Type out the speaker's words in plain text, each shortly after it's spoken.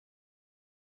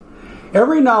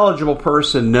Every knowledgeable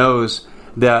person knows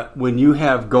that when you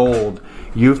have gold,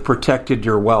 you've protected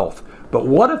your wealth. But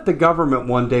what if the government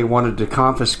one day wanted to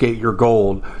confiscate your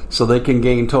gold so they can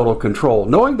gain total control,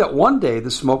 knowing that one day the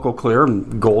smoke will clear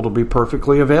and gold will be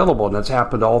perfectly available, and that's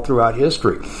happened all throughout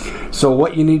history. So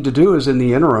what you need to do is, in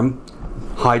the interim,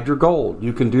 hide your gold.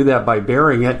 You can do that by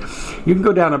burying it. You can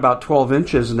go down about 12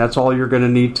 inches, and that's all you're going to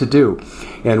need to do.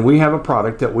 And we have a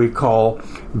product that we call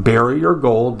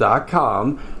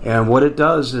buryyourgold.com, and what it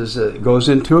does is it goes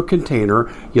into a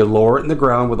container. You lower it in the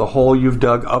ground with a hole you've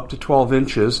dug up to 12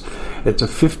 inches. It's a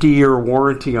 50-year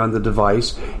warranty on the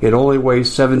device. It only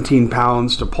weighs 17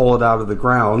 pounds to pull it out of the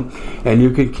ground, and you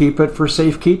can keep it for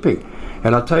safekeeping.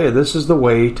 And I'll tell you, this is the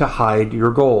way to hide your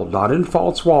gold. Not in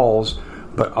false walls,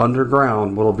 but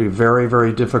underground, will be very,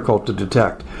 very difficult to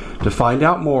detect. To find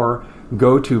out more,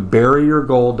 go to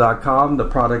buryyourgold.com. The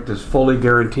product is fully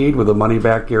guaranteed with a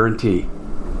money-back guarantee.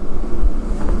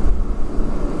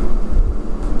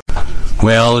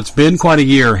 Well, it's been quite a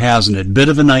year, hasn't it? Bit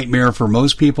of a nightmare for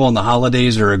most people, and the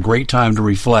holidays are a great time to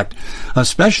reflect,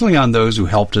 especially on those who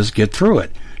helped us get through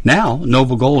it. Now,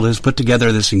 Noble Gold has put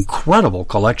together this incredible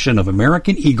collection of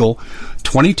American Eagle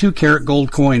 22-karat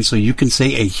gold coins, so you can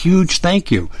say a huge thank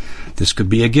you. This could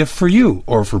be a gift for you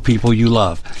or for people you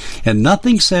love. And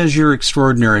nothing says you're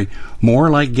extraordinary more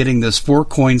like getting this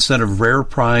 4-coin set of rare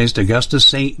prized Augustus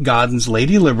St. Gaudens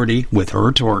Lady Liberty with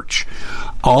her torch.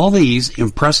 All these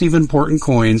impressive, important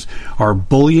coins are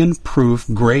bullion-proof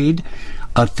grade,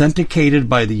 authenticated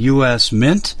by the U.S.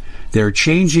 Mint. They're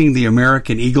changing the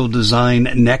American Eagle design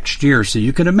next year, so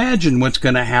you can imagine what's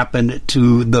going to happen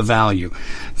to the value.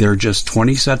 There are just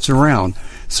 20 sets around,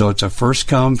 so it's a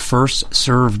first-come,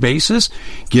 first-served basis.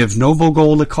 Give Noble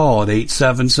Gold a call at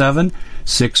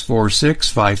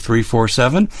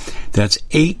 877-646-5347. That's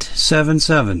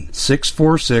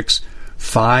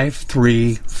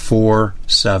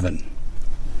 877-646-5347.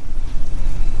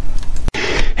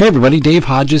 Hey everybody, Dave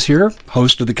Hodges here,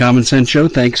 host of the Common Sense Show.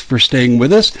 Thanks for staying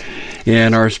with us.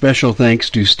 And our special thanks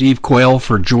to Steve Quayle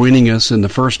for joining us in the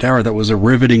first hour. That was a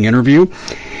riveting interview.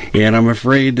 And I'm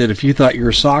afraid that if you thought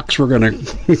your socks were going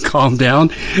to calm down,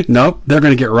 nope, they're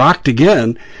going to get rocked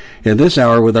again in this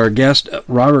hour with our guest,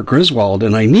 Robert Griswold.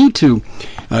 And I need to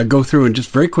go through and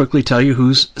just very quickly tell you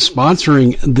who's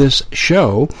sponsoring this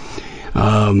show.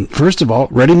 First of all,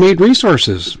 Ready Made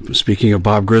Resources, speaking of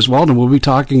Bob Griswold, and we'll be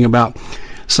talking about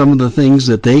some of the things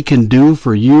that they can do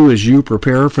for you as you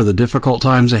prepare for the difficult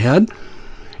times ahead.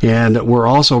 And we're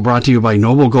also brought to you by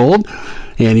Noble Gold.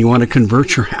 And you want to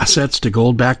convert your assets to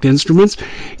gold-backed instruments?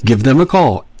 Give them a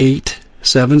call,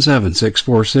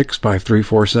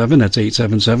 877-646-5347. That's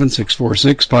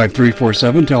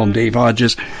 877-646-5347. Tell them Dave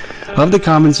Hodges of the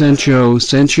Common Sense Show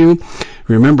sent you.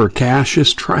 Remember, cash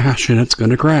is trash, and it's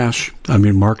going to crash. I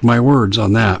mean, mark my words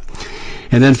on that.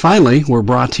 And then finally, we're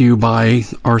brought to you by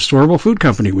our storable food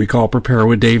company we call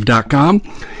preparewithdave.com.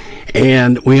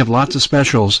 And we have lots of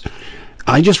specials.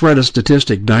 I just read a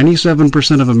statistic.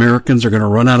 97% of Americans are going to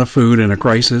run out of food in a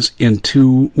crisis in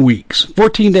 2 weeks.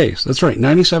 14 days. That's right,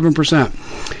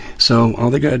 97%. So all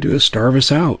they got to do is starve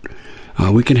us out.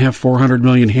 We can have 400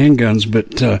 million handguns,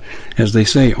 but as they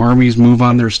say, armies move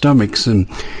on their stomachs, and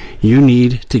you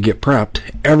need to get prepped.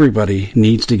 Everybody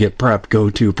needs to get prepped.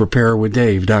 Go to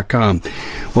preparewithdave.com.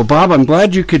 Well, Bob, I'm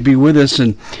glad you could be with us,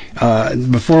 and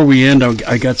before we end,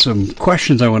 I got some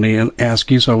questions I want to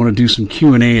ask you, so I want to do some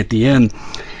Q&A at the end.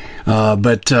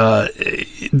 But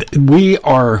we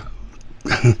are,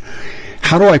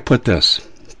 how do I put this?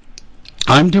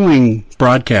 I'm doing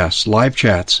broadcasts, live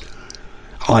chats,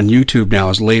 on YouTube now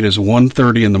as late as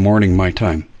 1:30 in the morning my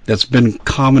time. That's been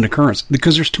common occurrence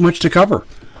because there's too much to cover.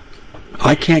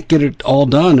 I can't get it all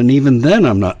done, and even then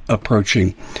I'm not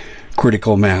approaching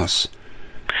critical mass.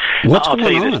 What's I'll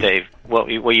going tell you on? this, Dave.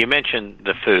 Well, you mentioned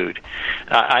the food.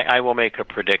 I will make a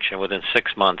prediction. Within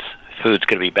 6 months, food's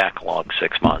going to be backlogged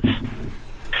 6 months.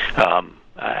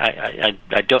 I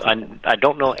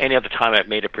don't know any other time I've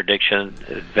made a prediction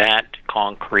that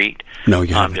concrete. No,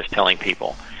 you haven't. I'm just telling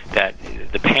people that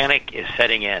the panic is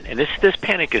setting in, and this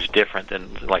panic is different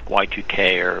than like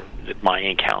Y2K or the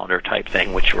Mayan calendar type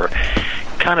thing, which were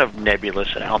kind of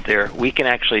nebulous and out there. We can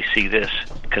actually see this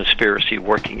conspiracy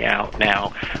working out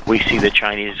now. We see the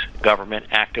Chinese government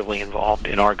actively involved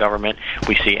in our government.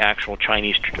 We see actual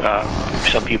Chinese,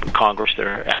 some people in Congress that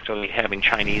are actually having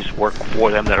Chinese work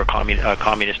for them that are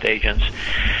communist agents.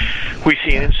 We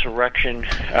see an insurrection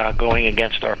going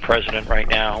against our president right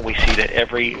now. We see that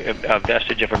every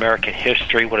vestige of American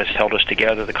history, what has held us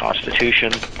together, the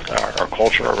Constitution, our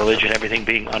culture, our religion, everything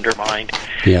being undermined.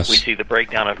 Yes. We see the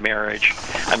breakdown of marriage.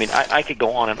 I mean, I could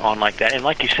go on and on like that. And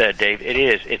like you said, Dave,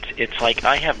 it's like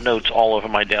I have notes all over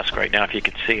my desk right now, if you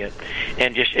could see it.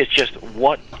 And it's just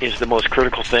what is the most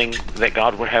critical thing that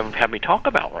God would have me talk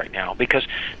about right now? Because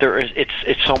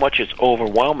it's so much, it's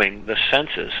overwhelming the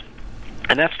senses.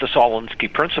 And that's the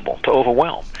Solinsky principle, to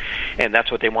overwhelm. And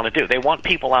that's what they want to do. They want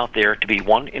people out there to be,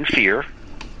 1, in fear,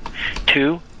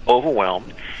 2,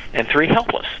 overwhelmed, and 3,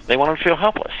 helpless. They want them to feel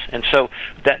helpless. And so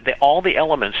all the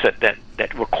elements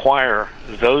that require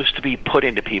those to be put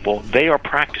into people, they are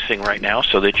practicing right now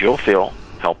so that you'll feel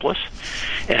helpless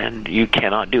and you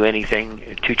cannot do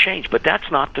anything to change. But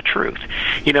that's not the truth.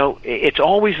 You know, it's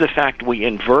always the fact we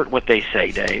invert what they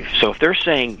say, Dave. So if they're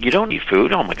saying you don't need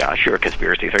food, oh my gosh, you're a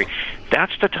conspiracy theory.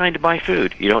 That's the time to buy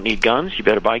food. You don't need guns, you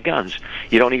better buy guns.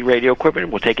 You don't need radio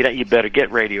equipment, we'll take it out, you better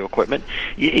get radio equipment.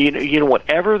 You know,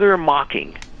 whatever they're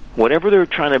mocking, whatever they're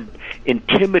trying to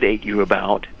intimidate you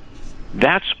about,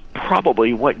 that's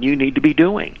probably what you need to be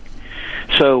doing.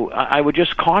 So I would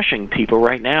just caution people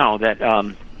right now that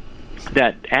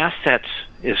that assets,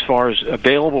 as far as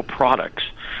available products,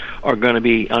 are going to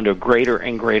be under greater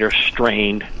and greater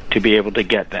strain to be able to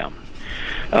get them.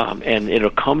 And it'll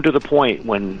come to the point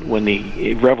when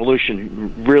the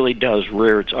revolution really does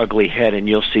rear its ugly head, and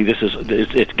you'll see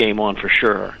it's game on for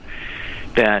sure,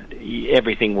 that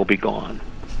everything will be gone.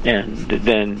 And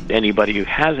then anybody who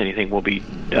has anything will be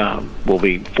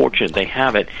fortunate they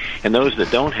have it, and those that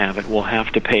don't have it will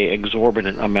have to pay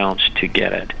exorbitant amounts to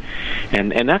get it,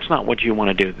 and that's not what you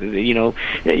want to do. You know,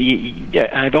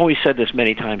 I've always said this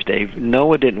many times, Dave.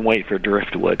 Noah didn't wait for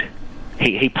driftwood;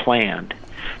 he planned.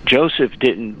 Joseph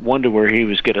didn't wonder where he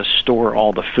was going to store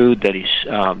all the food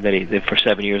that for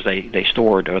 7 years they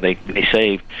stored or they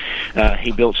saved.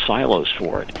 He built silos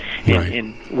for it. Right.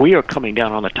 And we are coming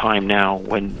down on a time now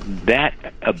when that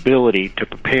ability to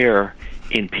prepare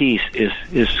in peace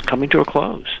is coming to a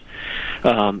close.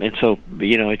 And so,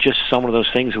 you know, it's just some of those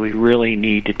things we really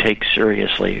need to take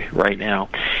seriously right now.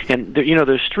 And, you know,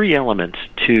 there's 3 elements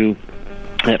to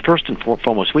that. First and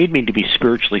foremost, we need to be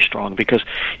spiritually strong because,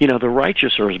 you know, the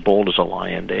righteous are as bold as a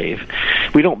lion, Dave.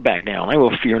 We don't back down. I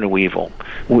will fear no evil.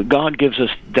 God gives us,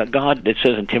 God, it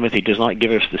says in Timothy, does not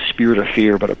give us the spirit of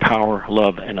fear, but a power,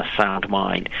 love, and a sound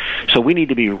mind. So we need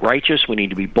to be righteous. We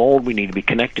need to be bold. We need to be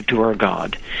connected to our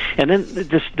God. And then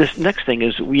this next thing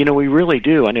is, you know, we really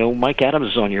do. I know Mike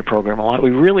Adams is on your program a lot. We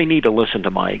really need to listen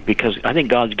to Mike because I think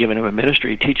God's given him a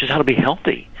ministry to teach us how to be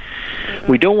healthy.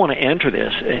 We don't want to enter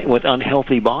this with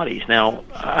unhealthy bodies. Now,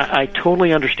 I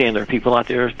totally understand there are people out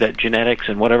there that genetics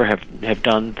and whatever have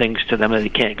done things to them that they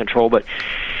can't control, but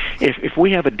if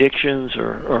we have addictions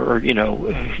or you know,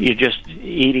 you just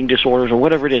eating disorders or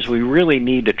whatever it is, we really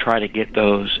need to try to get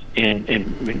those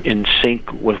in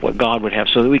sync with what God would have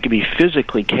so that we can be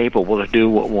physically capable to do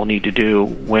what we'll need to do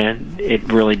when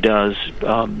it really does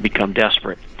become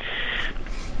desperate.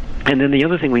 And then the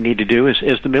other thing we need to do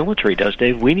is the military does,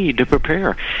 Dave. We need to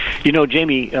prepare. You know,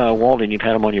 Jamie Walden, you've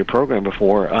had him on your program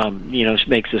before, you know,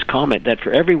 makes this comment that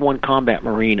for every one combat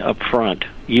Marine up front,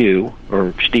 you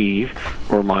or Steve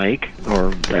or Mike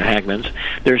or Hagman's,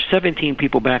 there's 17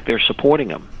 people back there supporting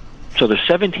them. So there's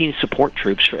 17 support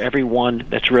troops for every one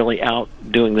that's really out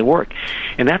doing the work.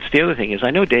 And that's the other thing is, I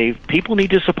know, Dave, people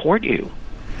need to support you.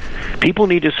 People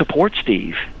need to support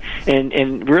Steve.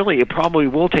 And really, it probably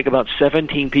will take about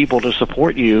 17 people to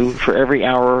support you for every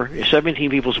hour, 17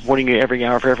 people supporting you every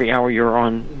hour for every hour you're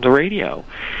on the radio.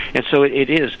 And so it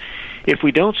is. If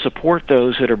we don't support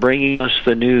those that are bringing us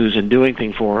the news and doing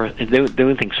things for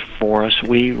us,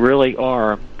 we really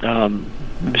are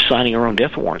signing our own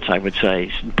death warrants, I would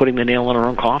say, putting the nail in our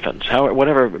own coffins.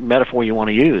 Whatever metaphor you want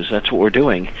to use, that's what we're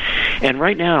doing. And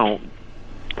right now,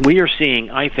 we are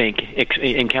seeing, I think,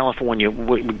 in California,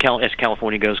 as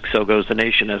California goes, so goes the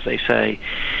nation, as they say.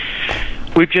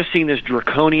 We've just seen this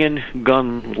draconian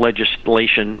gun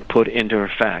legislation put into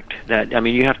effect. That, I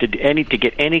mean, you have to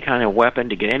get any kind of weapon,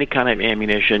 to get any kind of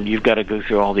ammunition, you've got to go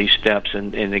through all these steps,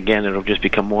 and again, it'll just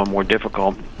become more and more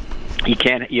difficult.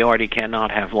 You already cannot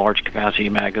have large capacity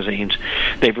magazines.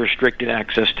 They've restricted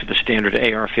access to the standard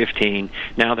AR-15.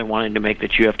 Now they're wanting to make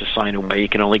that you have to sign away. You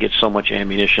can only get so much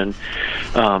ammunition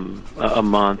a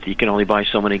month. You can only buy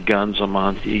so many guns a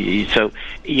month. So,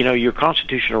 you know, your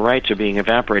constitutional rights are being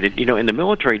evaporated. You know, in the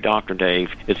military doctrine,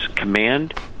 Dave, it's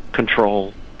command,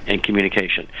 control, and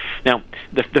communication. Now,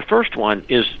 the first one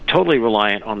is totally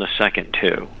reliant on the second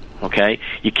two, okay?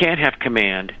 You can't have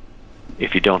command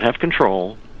if you don't have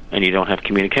control and you don't have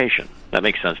communication. That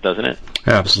makes sense, doesn't it?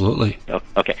 Absolutely.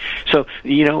 Okay. So,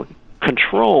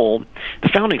 control, the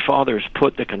Founding Fathers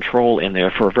put the control in there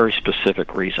for a very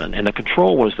specific reason, and the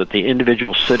control was that the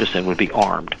individual citizen would be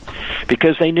armed,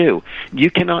 because they knew you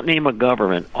cannot name a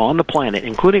government on the planet,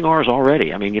 including ours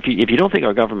already. I mean, if you don't think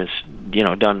our government's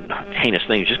done heinous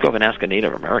things, just go up and ask a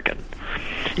Native American.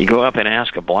 You go up and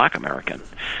ask a Black American,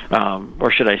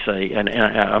 or should I say, an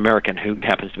American who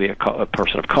happens to be a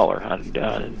person of color,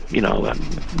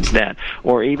 that,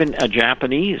 or even a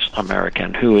Japanese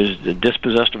American who is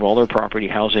dispossessed of all their property,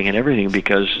 housing, and everything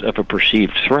because of a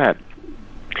perceived threat,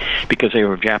 because they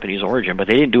were of Japanese origin. But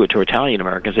they didn't do it to Italian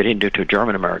Americans, they didn't do it to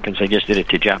German Americans, they just did it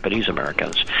to Japanese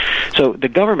Americans. So the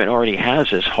government already has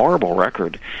this horrible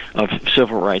record of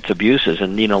civil rights abuses,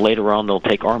 and later on they'll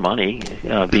take our money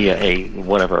via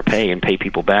a pay and pay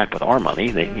people back with our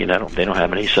money. They don't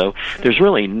have any, so there's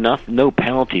really no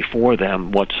penalty for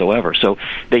them whatsoever. So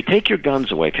they take your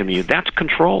guns away from you. That's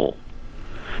control,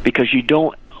 because you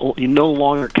no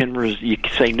longer can you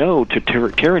say no to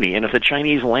tyranny. And if the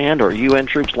Chinese land or UN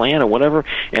troops land or whatever,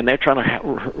 and they're trying to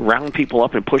round people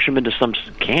up and push them into some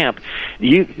camp,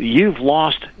 you've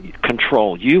lost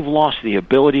control. You've lost the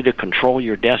ability to control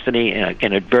your destiny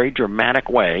in a very dramatic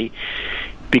way,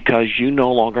 because you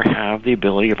no longer have the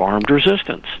ability of armed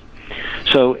resistance.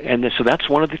 So that's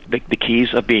one of the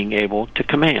keys of being able to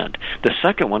command. The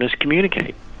second one is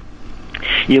communicate.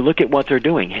 You look at what they're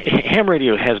doing. Ham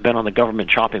radio has been on the government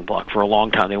chopping block for a long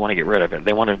time. They want to get rid of it.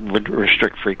 They want to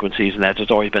restrict frequencies, and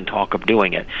there's always been talk of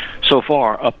doing it. So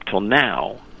far, up till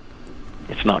now,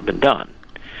 it's not been done.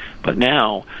 But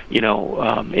now,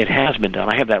 it has been done.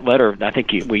 I have that letter, I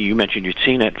think you mentioned you'd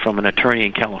seen it, from an attorney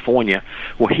in California,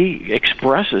 where he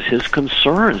expresses his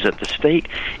concerns that the state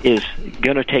is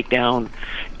going to take down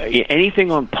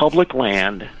anything on public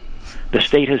land. The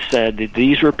state has said that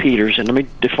these repeaters, and let me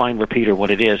define repeater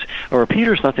what it is. A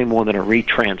repeater is nothing more than a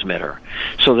retransmitter.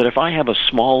 So that if I have a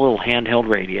small little handheld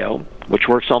radio, which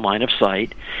works on line of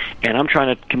sight, and I'm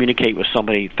trying to communicate with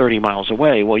somebody 30 miles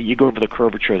away, well, you go over the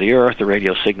curvature of the earth, the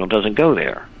radio signal doesn't go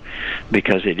there,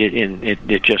 because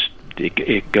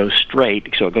it goes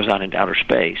straight, so it goes out into outer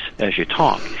space as you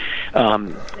talk.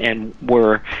 And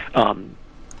where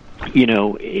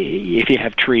if you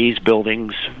have trees,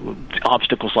 buildings,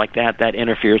 obstacles like that, that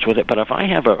interferes with it. But if I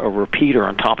have a repeater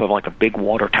on top of like a big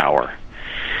water tower,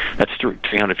 that's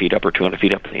 300 feet up or 200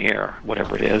 feet up in the air,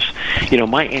 whatever it is,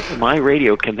 my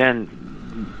radio can then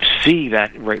see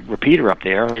that repeater up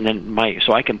there, and then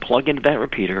so I can plug into that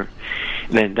repeater,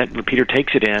 and then that repeater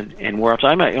takes it in, and whereas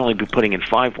I might only be putting in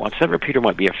 5 watts, that repeater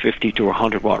might be a 50 to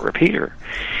 100 watt repeater.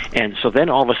 And so then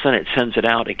all of a sudden it sends it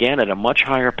out again at a much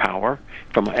higher power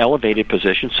from an elevated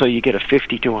position, so you get a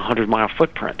 50 to 100 mile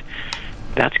footprint.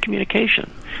 That's communication.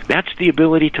 That's the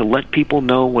ability to let people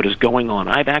know what is going on.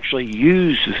 I've actually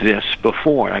used this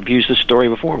before. I've used this story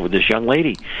before with this young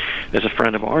lady as a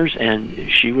friend of ours, and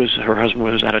her husband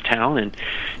was out of town, and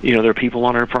there are people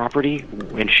on her property,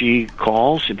 and she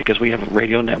calls because we have a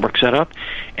radio network set up,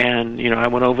 and I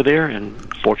went over there, and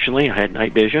fortunately I had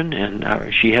night vision,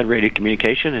 and she had radio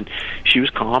communication, and she was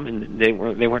calm, and they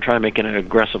weren't trying to make an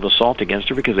aggressive assault against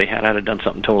her, because they had done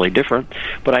something totally different.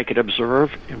 But I could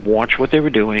observe and watch what they were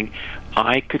doing.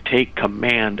 I could take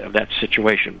command of that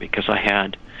situation because I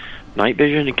had night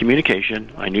vision and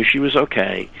communication. I knew she was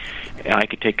okay. I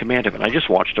could take command of it. I just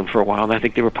watched them for a while, and I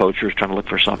think they were poachers trying to look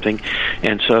for something.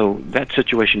 And so that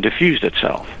situation diffused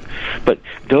itself. But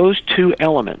those two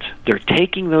elements, they're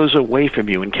taking those away from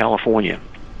you in California.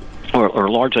 Or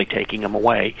largely taking them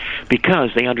away, because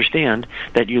they understand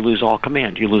that you lose all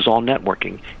command, you lose all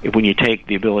networking when you take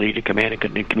the ability to command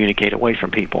and communicate away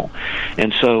from people.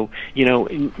 And so,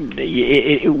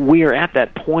 we are at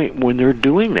that point when they're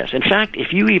doing this. In fact,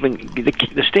 if you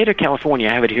the state of California,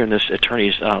 I have it here in this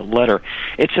attorney's letter,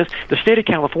 it says the state of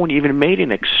California even made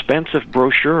an expensive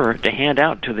brochure to hand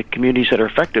out to the communities that are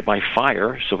affected by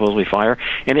fire, supposedly fire,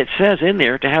 and it says in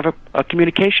there to have a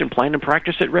communication plan and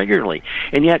practice it regularly.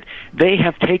 And yet, they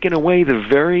have taken away the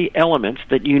very elements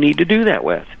that you need to do that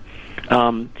with.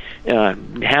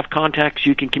 Have contacts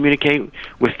you can communicate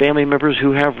with family members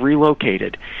who have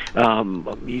relocated.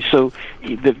 So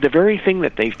the very thing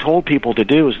that they've told people to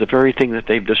do is the very thing that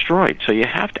they've destroyed. So you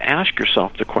have to ask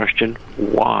yourself the question,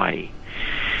 why?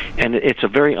 And it's a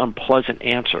very unpleasant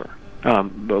answer. At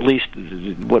least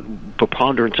what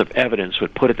preponderance of evidence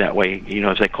would put it that way,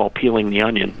 as they call peeling the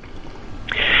onion.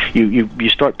 You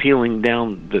start peeling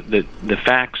down the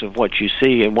facts of what you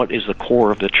see and what is the core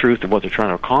of the truth of what they're trying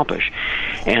to accomplish.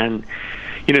 And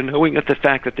knowing that the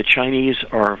fact that the Chinese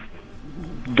are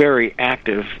very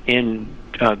active in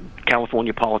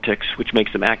California politics, which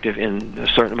makes them active in a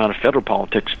certain amount of federal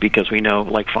politics, because we know,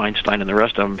 like Feinstein and the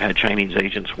rest of them, had Chinese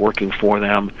agents working for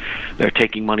them. They're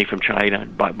taking money from China.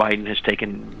 Biden has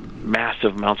taken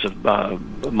massive amounts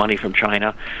of money from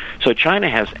China. So China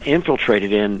has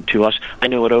infiltrated into us. I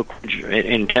know at Oak Ridge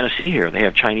in Tennessee here, they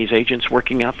have Chinese agents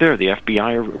working out there. The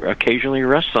FBI occasionally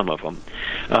arrests some of them.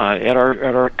 At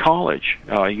our college,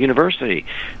 university,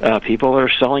 people are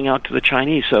selling out to the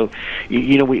Chinese. So,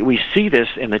 we see this,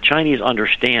 and the Chinese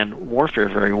understand warfare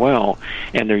very well,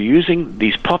 and they're using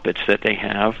these puppets that they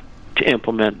have to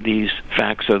implement these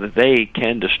facts so that they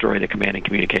can destroy the command and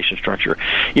communication structure.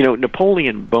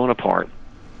 Napoleon Bonaparte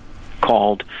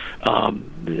spoke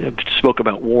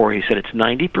about war. He said it's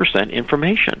 90%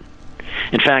 information.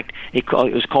 In fact, it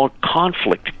was called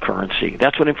conflict currency.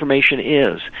 That's what information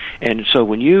is. And so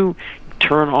when you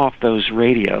turn off those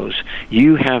radios,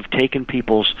 you have taken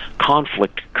people's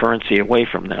conflict currency away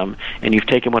from them, and you've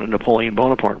taken what Napoleon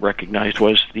Bonaparte recognized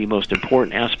was the most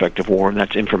important aspect of war, and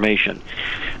that's information.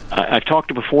 I've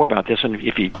talked before about this, and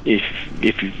if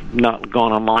you've not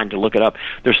gone online to look it up,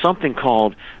 there's something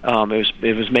called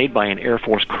it was made by an Air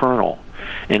Force colonel,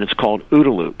 and it's called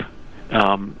OODA loop,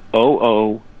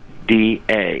 OODA.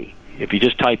 If you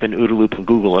just type in OODA loop in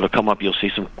Google, it'll come up. You'll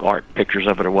see some art, pictures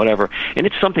of it, or whatever. And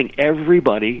it's something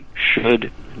everybody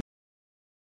should.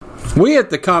 We at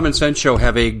the Common Sense Show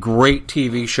have a great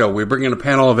TV show. We bring in a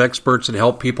panel of experts and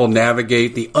help people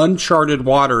navigate the uncharted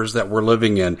waters that we're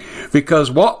living in.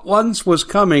 Because what once was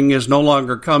coming is no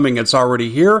longer coming. It's already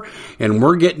here, and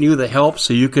we're getting you the help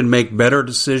so you can make better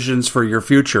decisions for your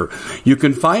future. You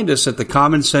can find us at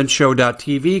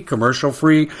thecommonsenseshow.tv,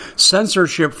 commercial-free,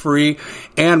 censorship-free,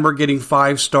 and we're getting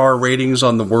 5-star ratings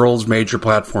on the world's major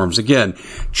platforms. Again,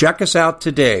 check us out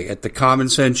today at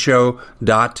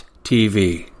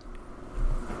thecommonsenseshow.tv.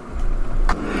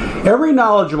 Every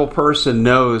knowledgeable person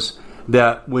knows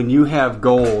that when you have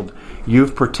gold,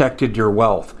 you've protected your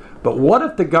wealth. But what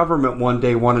if the government one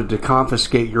day wanted to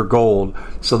confiscate your gold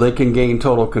so they can gain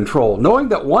total control, knowing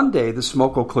that one day the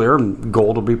smoke will clear and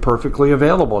gold will be perfectly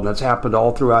available, and that's happened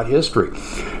all throughout history.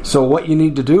 So what you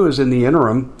need to do is, in the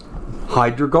interim,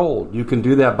 hide your gold. You can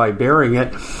do that by burying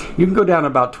it. You can go down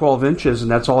about 12 inches, and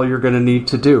that's all you're going to need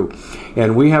to do.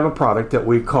 And we have a product that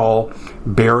we call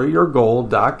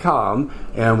buryyourgold.com,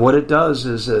 and what it does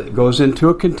is it goes into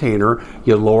a container.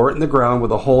 You lower it in the ground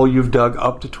with a hole you've dug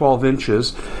up to 12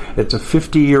 inches. It's a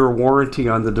 50-year warranty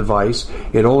on the device.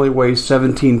 It only weighs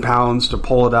 17 pounds to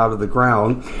pull it out of the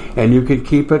ground, and you can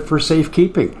keep it for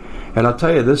safekeeping. And I'll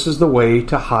tell you, this is the way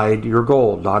to hide your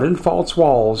gold. Not in false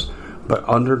walls, but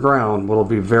underground, will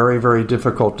be very, very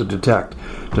difficult to detect.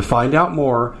 To find out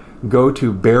more, go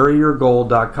to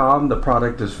buryyourgold.com. The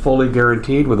product is fully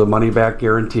guaranteed with a money-back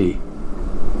guarantee.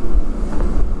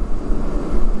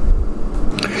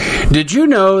 Did you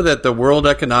know that the World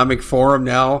Economic Forum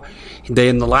now,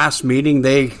 in the last meeting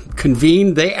they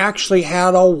convened, they actually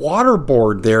had a water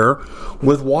board there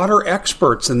with water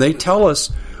experts, and they tell us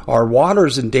our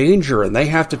water's in danger and they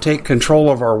have to take control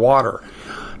of our water.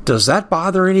 Does that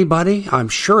bother anybody? I'm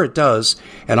sure it does.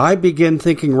 And I begin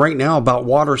thinking right now about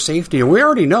water safety. And we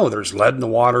already know there's lead in the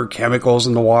water, chemicals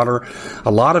in the water.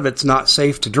 A lot of it's not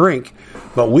safe to drink.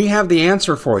 But we have the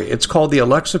answer for you. It's called the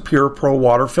Alexa Pure Pro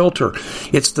Water Filter.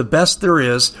 It's the best there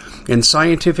is, and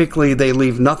scientifically they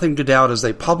leave nothing to doubt as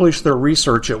they publish their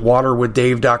research at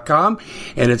waterwithdave.com,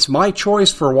 and it's my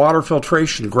choice for water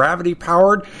filtration.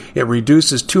 Gravity-powered, it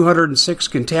reduces 206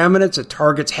 contaminants, it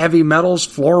targets heavy metals,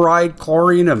 fluoride,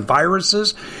 chlorine, and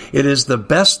viruses. It is the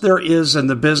best there is in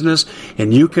the business,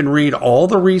 and you can read all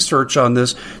the research on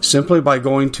this simply by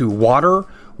going to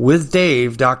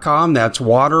waterwithdave.com. That's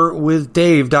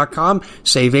waterwithdave.com.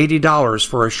 Save $80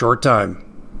 for a short time.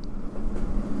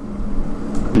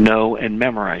 Know and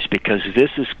memorize, because this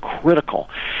is critical.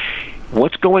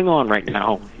 What's going on right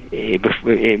now?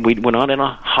 We're not in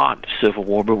a hot civil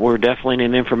war, but we're definitely in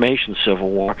an information civil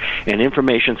war. And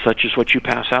information such as what you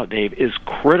pass out, Dave, is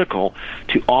critical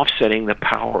to offsetting the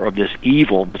power of this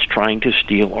evil that's trying to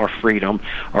steal our freedom,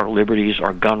 our liberties,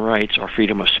 our gun rights, our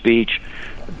freedom of speech.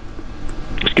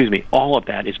 All of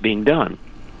that is being done.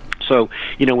 So,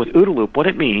 with OODA loop, what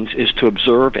it means is to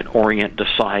observe and orient,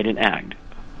 decide, and act.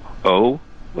 O,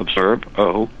 observe.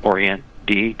 O, orient.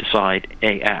 D, decide.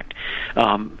 A, act.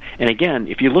 And again,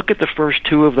 if you look at the first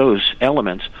two of those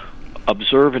elements,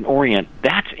 observe and orient,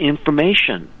 that's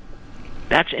information.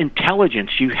 That's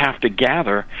intelligence you have to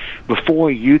gather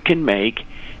before you can make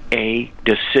a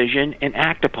decision and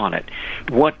act upon it.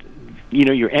 What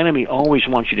your enemy always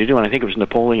wants you to do, and I think it was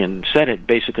Napoleon said it,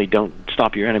 basically don't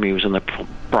stop your enemy who's in the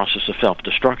process of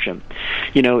self-destruction.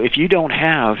 If you don't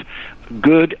have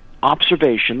good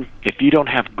observation, if you don't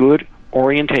have good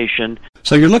orientation.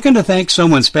 So you're looking to thank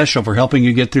someone special for helping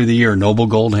you get through the year. Noble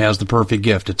Gold has the perfect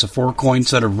gift. It's a 4-coin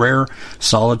set of rare,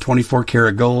 solid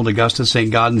 24-karat gold Augustus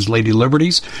St. Gaudens Lady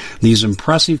Liberties. These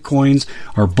impressive coins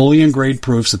are bullion-grade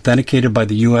proofs authenticated by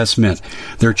the U.S. Mint.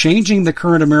 They're changing the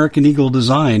current American Eagle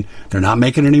design. They're not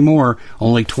making any more.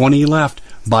 Only 20 left.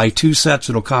 Buy 2 sets.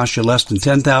 It'll cost you less than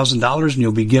 $10,000, and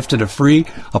you'll be gifted a free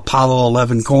Apollo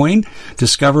 11 coin.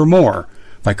 Discover more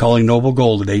by calling Noble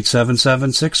Gold at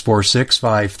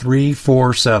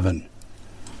 877-646-5347.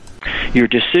 Your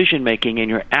decision-making and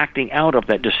your acting out of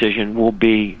that decision will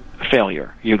be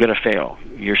failure. You're going to fail.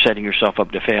 You're setting yourself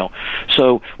up to fail.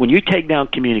 So when you take down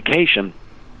communication,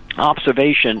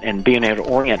 observation and being able to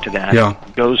orient to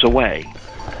that goes away.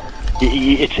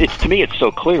 It's to me, it's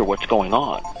so clear what's going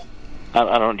on.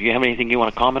 I don't. Do you have anything you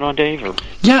want to comment on, Dave? Or?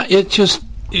 Yeah,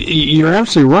 you're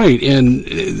absolutely right. And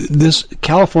this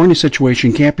California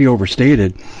situation can't be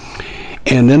overstated.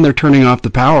 And then they're turning off the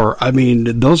power. I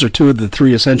mean, those are 2 of the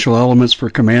 3 essential elements for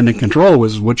command and control,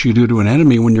 is what you do to an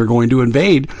enemy when you're going to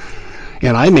invade.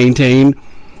 And I maintain,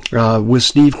 with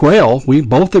Steve Quayle, we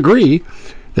both agree,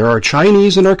 there are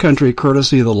Chinese in our country,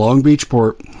 courtesy of the Long Beach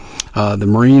port. The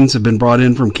Marines have been brought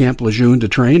in from Camp Lejeune to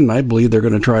train, and I believe they're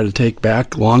going to try to take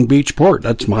back Long Beach port.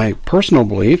 That's my personal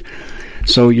belief.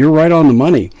 So you're right on the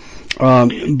money.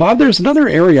 Bob, there's another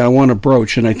area I want to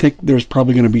broach, and I think there's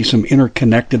probably going to be some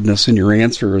interconnectedness in your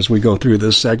answer as we go through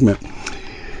this segment.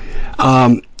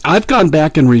 I've gone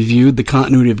back and reviewed the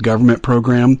continuity of government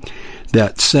program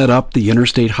that set up the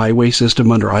interstate highway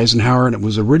system under Eisenhower, and it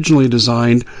was originally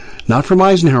designed not from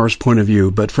Eisenhower's point of view,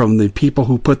 but from the people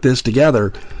who put this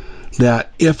together,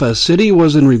 that if a city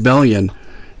was in rebellion,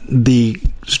 the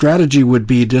strategy would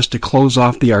be just to close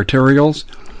off the arterials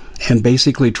and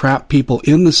basically trap people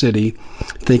in the city,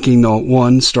 thinking they'll,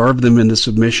 1, starve them into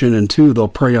submission, and 2, they'll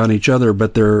prey on each other,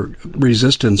 but their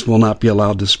resistance will not be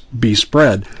allowed to be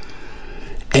spread.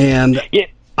 And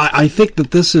I think that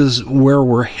this is where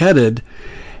we're headed,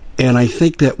 and I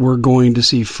think that we're going to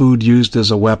see food used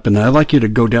as a weapon. I'd like you to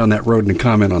go down that road and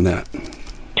comment on that.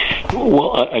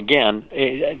 Well, again,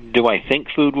 do I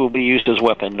think food will be used as a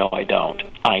weapon? No, I don't.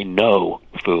 I know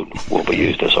food will be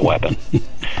used as a weapon.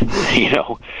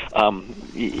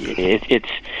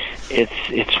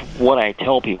 It's what I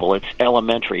tell people. It's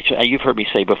elementary. You've heard me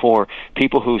say before,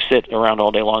 people who sit around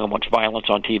all day long and watch violence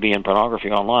on TV and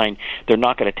pornography online, they're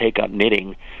not going to take up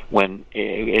knitting when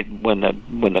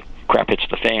the crap hits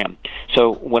the fan.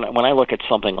 So when I look at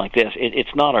something like this,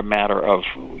 it's not a matter of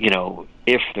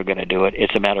if they're going to do it.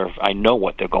 It's a matter of I know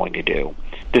what they're going to do.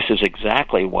 This is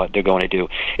exactly what they're going to do.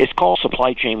 It's called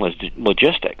supply chain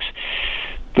logistics.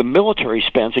 The military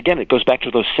spends, again, it goes back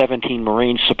to those 17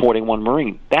 Marines supporting 1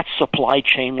 Marine. That's supply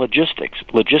chain logistics,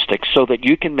 so that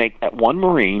you can make that 1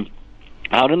 Marine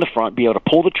out in the front be able to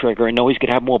pull the trigger and know he's going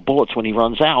to have more bullets when he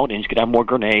runs out, and he's going to have more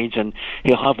grenades, and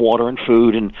he'll have water and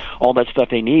food and all that stuff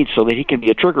they need so that he can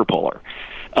be a trigger puller.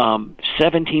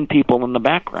 17 people in the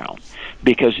background,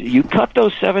 because you cut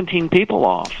those 17 people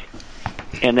off,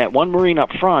 and that 1 Marine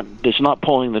up front is not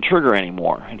pulling the trigger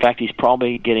anymore. In fact, he's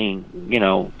probably getting,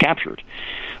 captured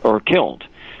or killed.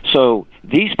 So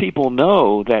these people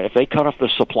know that if they cut off the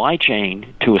supply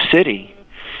chain to a city,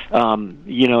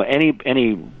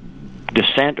 any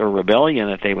dissent or rebellion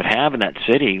that they would have in that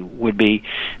city would be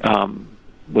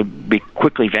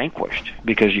quickly vanquished,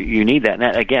 because you need that. And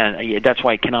that, again, that's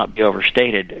why it cannot be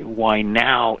overstated why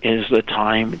now is the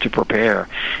time to prepare.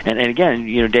 And again,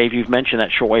 Dave, you've mentioned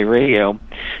that shortwave radio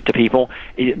to people.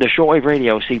 The shortwave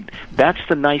radio, see, that's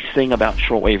the nice thing about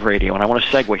shortwave radio, and I want to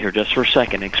segue here just for a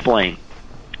second and explain.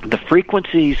 The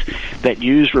frequencies that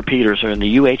use repeaters are in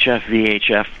the UHF,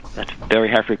 VHF, that's very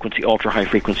high frequency, ultra high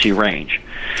frequency range.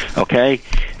 Okay?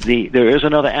 There is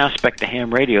another aspect to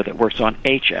ham radio that works on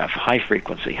HF, high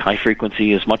frequency. High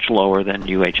frequency is much lower than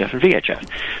UHF and VHF.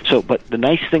 So, but the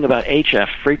nice thing about HF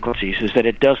frequencies is that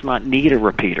it does not need a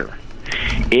repeater.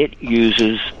 It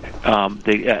uses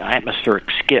the atmospheric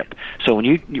skip. So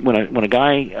when a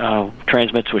guy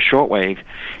transmits with shortwave,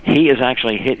 he is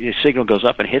actually his signal goes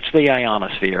up and hits the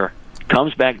ionosphere,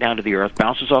 comes back down to the Earth,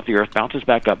 bounces off the Earth, bounces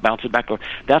back up, bounces back up.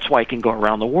 That's why it can go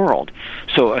around the world.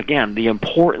 So again, the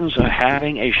importance of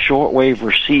having a shortwave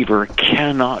receiver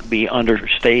cannot be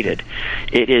understated.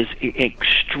 It is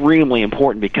extremely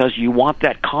important, because you want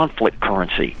that conflict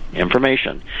currency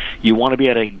information. You want to be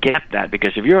able to get that,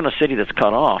 because if you're in a city that's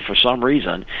cut off for some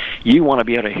reason, you want to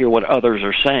be able to hear what others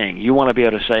are saying. You want to be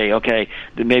able to say, okay,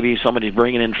 maybe somebody's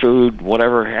bringing in food,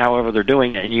 however they're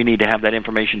doing it, and you need to have that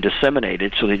information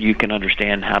disseminated so that you can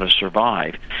understand how to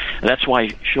survive. And that's why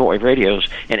shortwave radios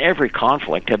in every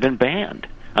conflict have been banned.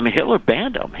 I mean, Hitler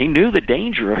banned them. He knew the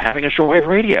danger of having a shortwave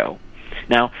radio.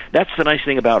 Now, that's the nice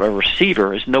thing about a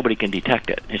receiver is nobody can detect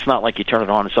it. It's not like you turn it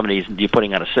on and you're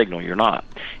putting out a signal. You're not.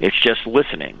 It's just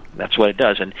listening. That's what it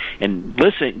does. And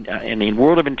listen, in the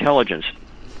world of intelligence,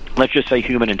 let's just say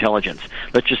human intelligence.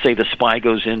 Let's just say the spy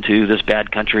goes into this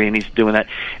bad country and he's doing that.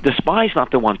 The spy's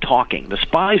not the one talking. The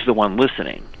spy's the one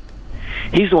listening.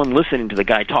 He's the one listening to the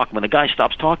guy talk. When the guy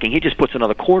stops talking, he just puts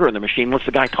another quarter in the machine and lets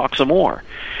the guy talk some more,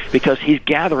 because he's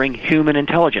gathering human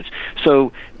intelligence.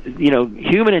 So,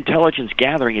 human intelligence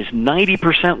gathering is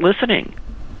 90% listening.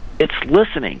 It's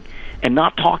listening and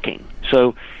not talking.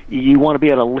 So you want to be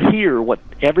able to hear what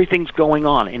everything's going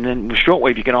on. And then with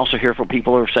shortwave, you can also hear from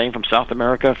people who are saying from South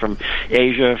America, from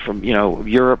Asia, from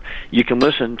Europe. You can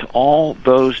listen to all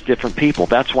those different people.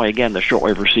 That's why, again, the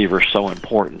shortwave receiver is so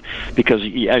important, because,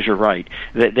 as you're right,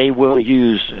 that they will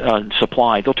use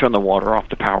supply. They'll turn the water off,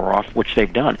 the power off, which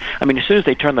they've done. I mean, as soon as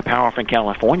they turned the power off in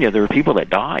California, there were people that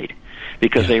died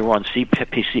because they were on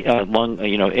lung,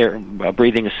 air,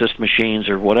 breathing assist machines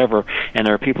or whatever, and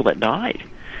there are people that died.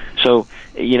 So,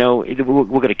 we're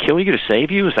going to kill you to save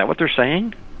you? Is that what they're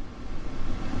saying?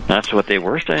 That's what they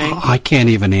were saying. I can't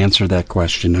even answer that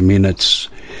question. I mean,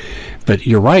 but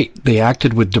you're right. They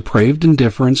acted with depraved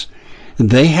indifference.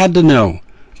 They had to know.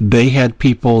 They had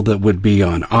people that would be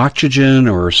on oxygen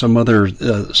or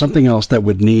something else that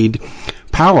would need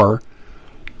power,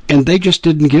 and they just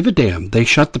didn't give a damn. They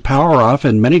shut the power off,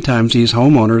 and many times these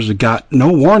homeowners got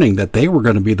no warning that they were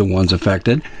going to be the ones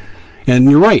affected.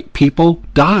 And you're right, people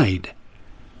died.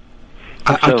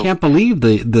 I can't believe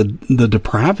the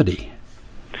depravity.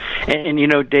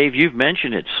 And Dave, you've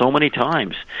mentioned it so many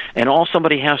times, and all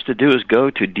somebody has to do is go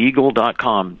to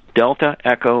Deagle.com, Delta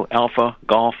Echo Alpha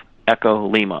Golf Echo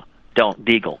Lima,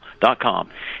 Deagle.com,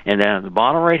 and then in the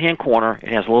bottom right-hand corner, it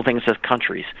has a little thing that says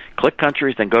countries. Click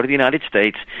countries, then go to the United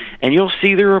States, and you'll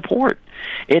see the report.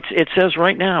 It says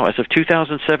right now, as of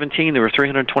 2017, there were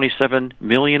 327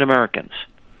 million Americans.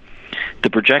 The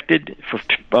projected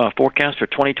forecast for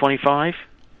 2025,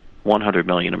 100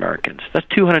 million Americans. That's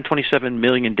 227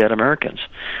 million dead Americans.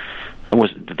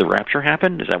 Did the rapture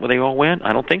happen? Is that where they all went?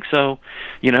 I don't think so.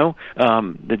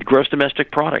 The gross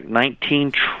domestic product,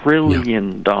 $19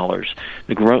 trillion.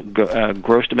 The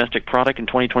gross domestic product in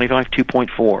 2025,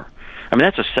 2.4. I mean,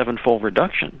 that's a sevenfold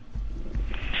reduction.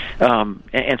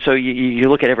 And so you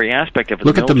look at every aspect of it.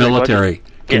 Look at the military. Budget.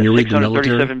 Can you read the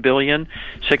military?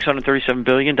 $637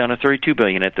 billion down to $32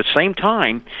 billion. At the same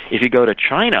time, if you go to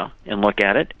China and look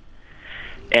at it,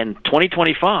 in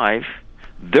 2025,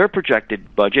 their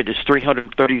projected budget is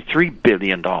 $333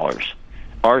 billion. Ours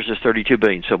is $32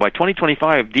 billion. So by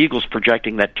 2025, Deagle's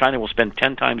projecting that China will spend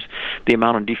 10 times the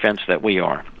amount on defense that we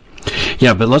are.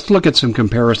 Yeah, but let's look at some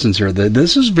comparisons here.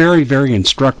 This is very, very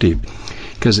instructive,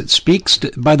 because it speaks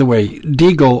to, by the way,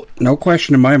 Deagle, no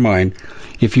question in my mind,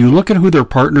 if you look at who their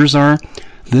partners are,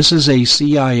 this is a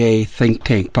CIA think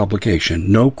tank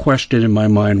publication. No question in my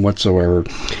mind whatsoever.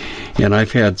 And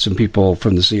I've had some people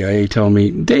from the CIA tell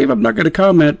me, Dave, I'm not going to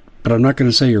comment, but I'm not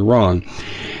going to say you're wrong.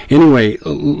 Anyway,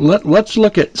 let's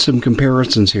look at some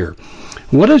comparisons here.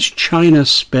 What does China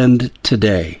spend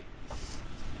today?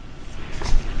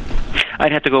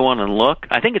 I'd have to go on and look.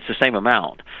 I think it's the same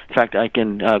amount. In fact, I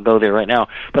can go there right now.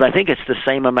 But I think it's the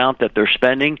same amount that they're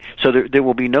spending. So there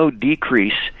will be no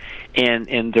decrease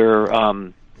in their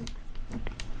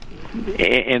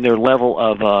level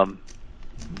of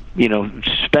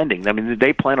spending. I mean,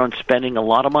 they plan on spending a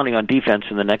lot of money on defense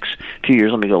in the next few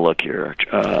years. Let me go look here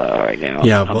right now.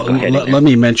 Yeah, well, let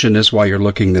me mention this while you're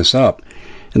looking this up.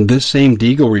 And this same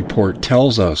Deagle report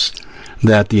tells us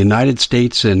that the United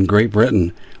States and Great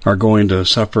Britain are going to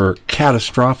suffer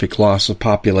catastrophic loss of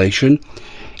population,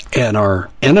 and our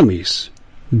enemies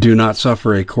do not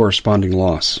suffer a corresponding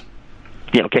loss.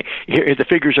 Yeah, okay. Here the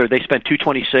figures are: they spent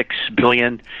 $226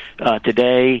 billion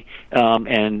today,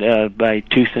 and by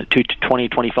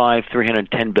 2025,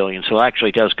 $310 billion. So actually,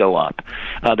 it does go up.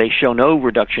 They show no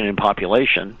reduction in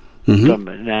population. From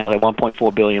now at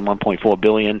 1.4 billion, 1.4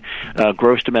 billion.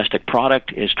 Gross domestic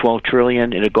product is 12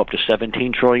 trillion. It'll go up to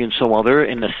 17 trillion. So while they're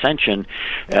in ascension,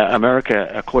 America,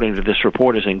 according to this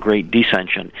report, is in great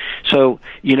descension. So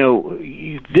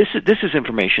this is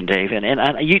information, Dave. And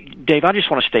Dave, I just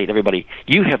want to state, everybody,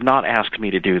 you have not asked me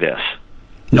to do this.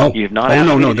 No. You've not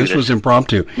asked me to do this was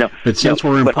impromptu. No, but since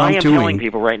we're impromptu, but I am telling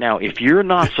people right now, if you're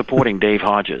not supporting Dave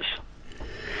Hodges,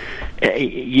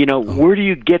 where do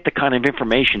you get the kind of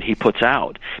information he puts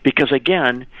out? Because,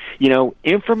 again,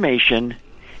 information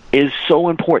is so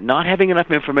important. Not having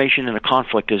enough information in a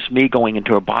conflict is me going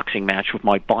into a boxing match with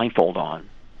my blindfold on.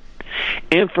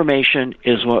 Information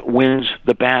is what wins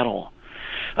the battle.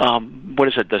 what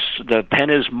is it? The pen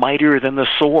is mightier than the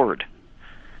sword.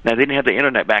 Now, they didn't have the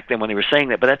internet back then when they were saying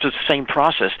that, but that's the same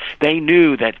process. They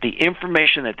knew that the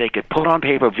information that they could put on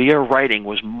paper via writing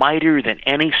was mightier than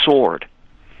any sword.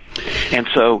 And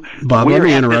so, Bob, let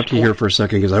me interrupt you here for a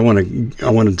second because I want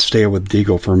to stay with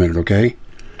Deagle for a minute, okay?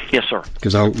 Yes, sir.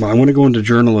 Because I want to go into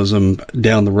journalism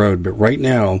down the road, but right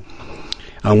now,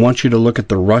 I want you to look at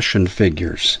the Russian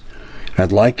figures.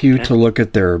 I'd like you to look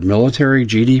at their military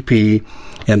GDP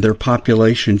and their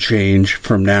population change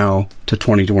from now to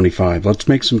 2025. Let's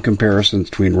make some comparisons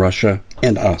between Russia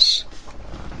and us.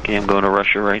 Okay, I'm going to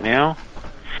Russia right now.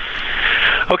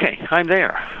 Okay, I'm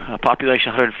there.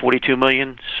 Population 142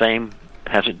 million, same,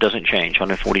 doesn't change,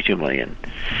 142 million.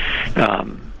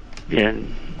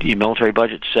 And the military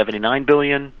budget 79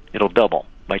 billion, it'll double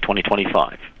by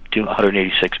 2025 to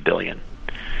 186 billion.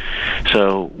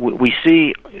 So we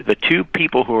see the two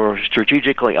people who are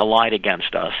strategically allied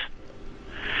against us,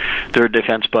 their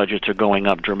defense budgets are going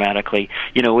up dramatically.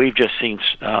 You know, we've just seen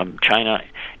China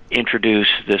introduce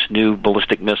this new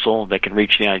ballistic missile that can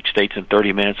reach the United States in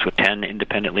 30 minutes with 10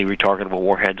 independently retargetable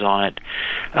warheads on it.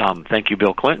 Thank you,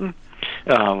 Bill Clinton,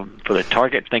 for the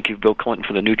target. Thank you, Bill Clinton,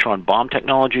 for the neutron bomb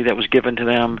technology that was given to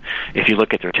them. If you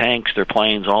look at their tanks, their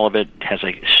planes, all of it has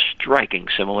a striking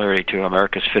similarity to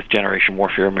America's fifth-generation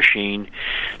warfare machine.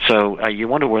 So you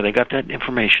wonder where they got that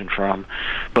information from.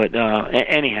 But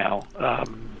anyhow,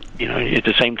 you know, at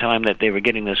the same time that they were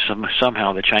getting this,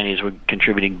 somehow the Chinese were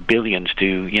contributing billions to,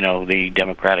 you know, the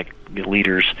Democratic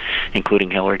leaders,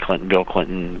 including Hillary Clinton, Bill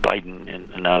Clinton, Biden,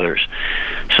 and others.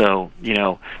 So, you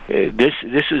know, this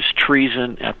is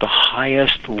treason at the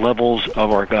highest levels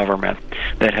of our government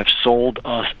that have sold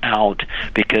us out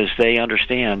because they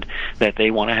understand that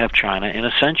they want to have China in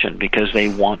ascension because they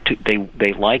want to.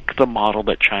 They like the model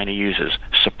that China uses: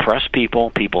 suppress people.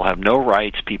 People have no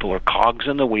rights. People are cogs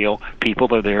in the wheel.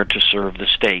 People are there to serve the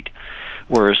state.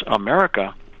 Whereas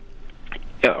America,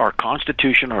 our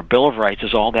Constitution, our Bill of Rights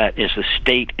is all that is the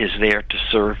state is there to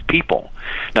serve people.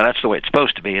 Now that's the way it's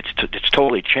supposed to be. It's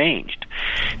totally changed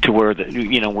to where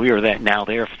we are that now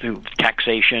there through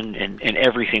taxation and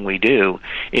everything we do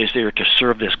is there to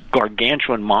serve this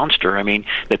gargantuan monster. I mean,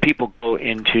 the people go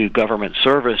into government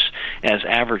service as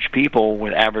average people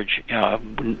with average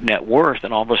net worth,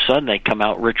 and all of a sudden they come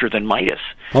out richer than Midas.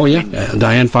 Oh yeah,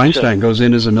 Dianne Feinstein goes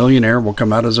in as a millionaire, will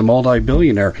come out as a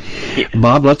multi-billionaire. Yeah.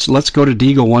 Bob, let's go to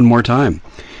Deagle one more time.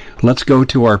 Let's go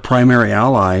to our primary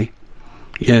ally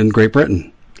in Great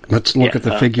Britain. Let's look at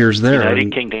the figures there.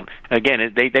 United Kingdom.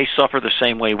 Again, they suffer the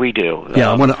same way we do.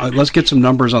 Yeah, let's get some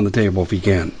numbers on the table if you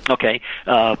can. Okay,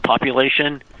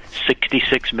 population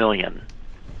 66 million.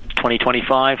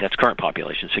 2025, that's current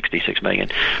population, 66 million.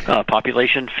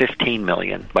 Population 15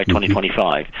 million by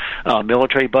 2025.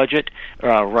 Military budget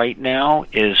right now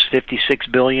is 56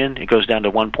 billion. It goes down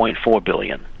to 1.4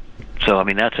 billion. So, I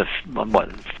mean, that's a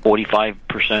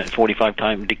 45%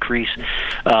 time decrease.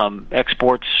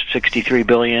 Exports, 63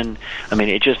 billion. I mean,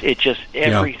 it just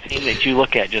everything that you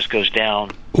look at just goes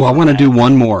down. Well, I want to do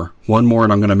one more,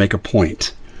 and I'm going to make a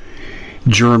point.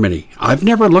 Germany. I've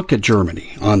never looked at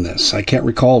Germany on this. I can't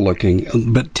recall looking,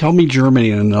 but tell me Germany,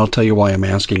 and I'll tell you why I'm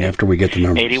asking after we get the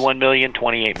numbers. 81 million,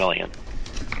 28 million.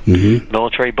 Mm-hmm.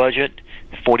 Military budget,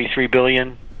 43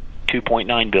 billion,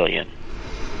 2.9 billion.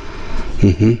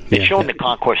 Mm-hmm. It's showing the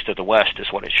conquest of the West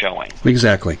is what it's showing.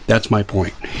 Exactly. That's my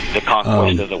point. The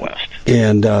conquest of the West.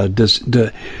 And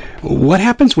what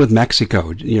happens with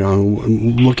Mexico? You know,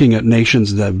 looking at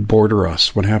nations that border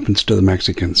us, what happens to the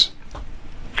Mexicans?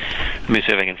 Let me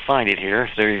see if I can find it here.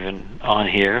 If they're even on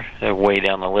here. They're way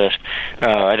down the list.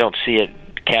 I don't see it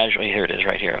casually. Here it is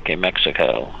right here. Okay,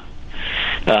 Mexico.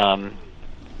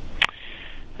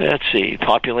 Let's see.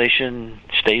 Population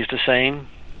stays the same.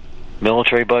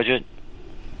 Military budget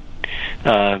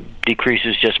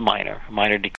decreases just minor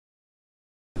decrease.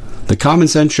 The Common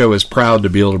Sense Show is proud to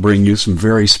be able to bring you some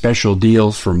very special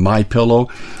deals from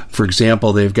MyPillow. For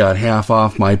example, they've got half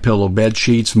off MyPillow bed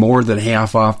sheets, more than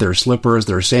half off their slippers,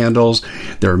 their sandals,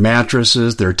 their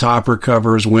mattresses, their topper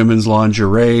covers, women's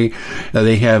lingerie.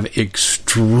 They have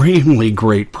extremely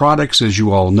great products, as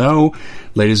you all know.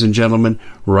 Ladies and gentlemen,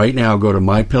 right now go to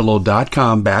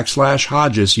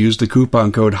mypillow.com/Hodges. Use the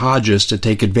coupon code Hodges to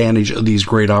take advantage of these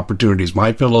great opportunities.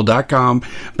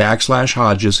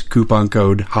 mypillow.com/Hodges, coupon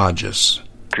code Hodges.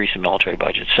 Increase in military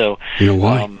budget. So you know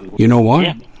why? You know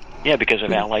why? Yeah, because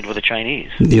I've allied with the Chinese.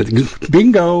 Yeah,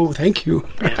 bingo. Thank you.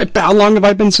 Yeah. How long have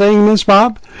I been saying this,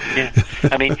 Bob? Yeah.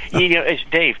 I mean, it's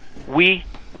Dave. We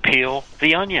peel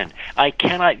the onion. I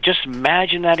cannot just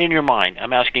imagine that in your mind.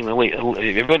 I'm asking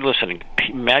everybody listening.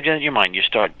 Imagine that in your mind. You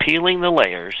start peeling the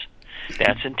layers,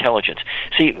 That's intelligence.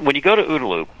 See, when you go to OODA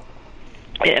loop,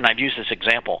 and I've used this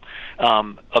example,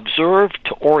 observe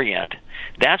to orient,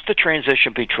 that's the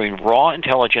transition between raw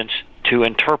intelligence to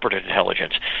interpreted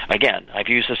intelligence. Again, I've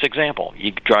used this example.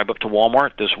 You drive up to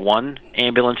Walmart, there's one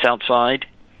ambulance outside,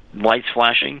 lights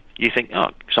flashing, you think,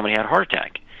 oh, somebody had a heart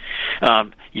attack.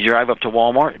 You drive up to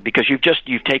Walmart because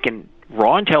you've taken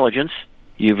raw intelligence,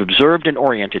 you've observed and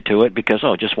oriented to it because,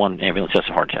 oh, just one ambulance, that's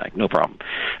a heart attack, no problem.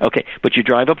 Okay, but you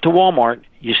drive up to Walmart,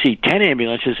 you see 10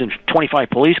 ambulances and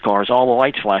 25 police cars, all the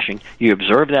lights flashing. You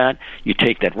observe that, you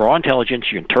take that raw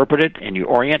intelligence, you interpret it, and you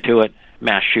orient to it,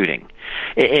 mass shooting.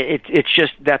 It's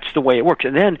just, that's the way it works.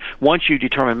 And then once you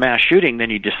determine mass shooting, then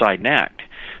you decide and act.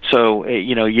 So,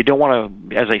 you don't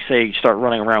want to, as I say, start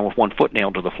running around with one foot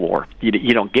nailed to the floor.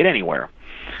 You don't get anywhere.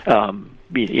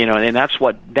 And that's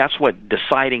what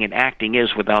deciding and acting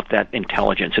is without that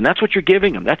intelligence, and that's what you're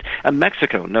giving them. That's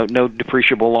Mexico, no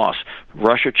depreciable loss.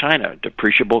 Russia, China,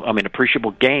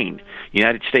 appreciable gain.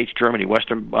 United States, Germany,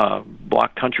 Western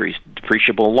Bloc countries,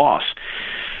 depreciable loss.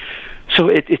 So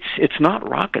it's not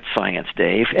rocket science,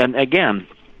 Dave. And again,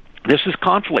 this is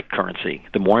conflict currency.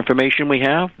 The more information we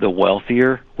have, the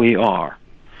wealthier we are.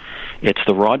 It's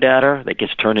the raw data that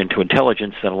gets turned into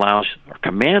intelligence that allows our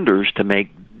commanders to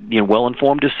make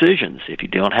well-informed decisions. If you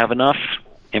don't have enough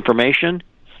information,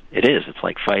 it's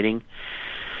like fighting,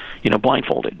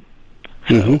 blindfolded.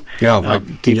 So,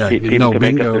 mm-hmm. People can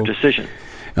make up their decision.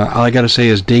 All I got to say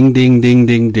is ding, ding, ding,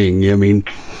 ding, ding. I mean,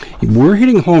 we're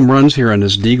hitting home runs here on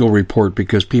this Deagle report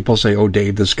because people say, oh,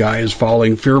 Dave, the sky is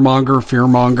falling,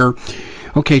 fearmonger.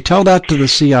 Okay, tell that to the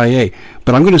CIA.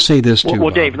 But I'm going to say this too. Well,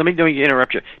 Dave, let me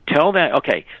interrupt you. Tell that,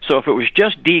 okay, so if it was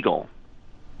just Deagle,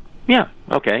 yeah,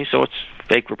 okay, so it's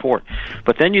fake report.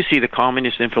 But then you see the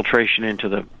communist infiltration into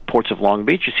the ports of Long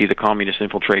Beach. You see the communist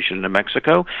infiltration into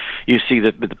Mexico. You see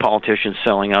the politicians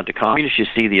selling out to communists. You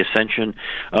see the ascension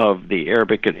of the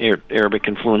Arabic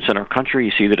influence in our country.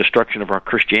 You see the destruction of our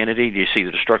Christianity. You see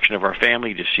the destruction of our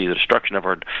family. You see the destruction of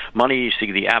our money. You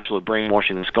see the absolute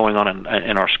brainwashing that's going on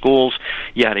in our schools.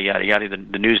 Yada, yada, yada.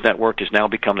 The news network has now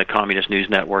become the communist news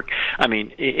network. I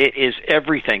mean, it is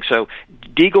everything. So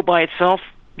Deagle by itself,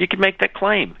 you can make that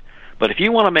claim. But if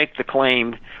you want to make the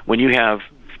claim when you have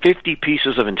 50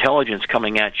 pieces of intelligence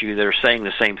coming at you that are saying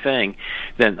the same thing,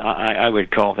 then I would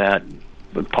call that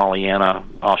Pollyanna,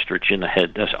 ostrich in the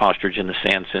head, ostrich in the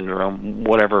sand syndrome,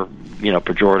 whatever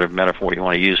pejorative metaphor you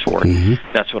want to use for it.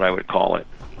 Mm-hmm. That's what I would call it.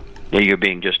 Yeah,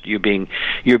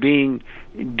 you're being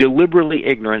deliberately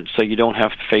ignorant so you don't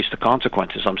have to face the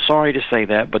consequences. I'm sorry to say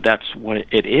that, but that's what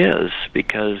it is,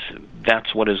 because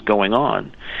that's what is going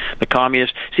on. The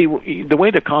communists, see, the way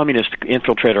the communists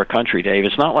infiltrate our country, Dave,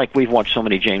 it's not like we've watched so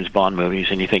many James Bond movies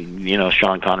and you think,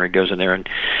 Sean Connery goes in there and,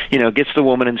 gets the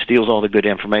woman and steals all the good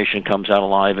information, comes out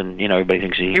alive, and, everybody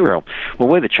thinks he's a hero. Well,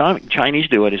 the way the Chinese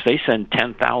do it is they send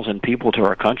 10,000 people to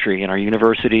our country and our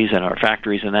universities and our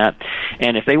factories and that,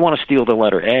 and if they want to steal the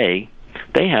letter A,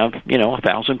 they have,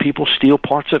 1,000 people steal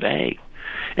parts of A.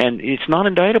 And it's not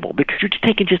indictable because you're just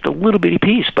taking just a little bitty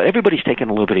piece, but everybody's taking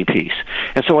a little bitty piece.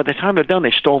 And so at the time they're done,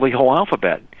 they stole the whole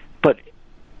alphabet. But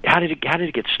how did it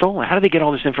get stolen? How did they get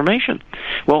all this information?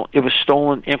 Well, it was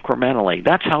stolen incrementally.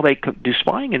 That's how they do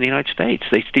spying in the United States.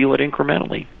 They steal it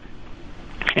incrementally.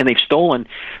 And they've stolen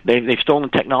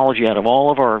technology out of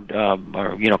all of our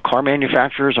car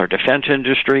manufacturers, our defense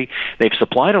industry. They've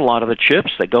supplied a lot of the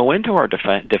chips that go into our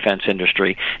defense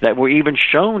industry that were even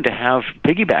shown to have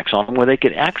piggybacks on them where they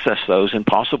could access those, and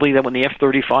possibly that when the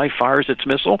F-35 fires its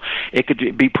missile, it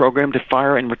could be programmed to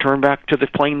fire and return back to the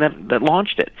plane that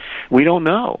launched it. We don't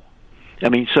know. I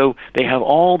mean, so they have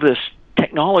all this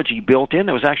technology built in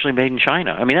that was actually made in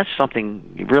China. I mean, that's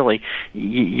something you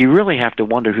really have to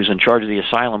wonder who's in charge of the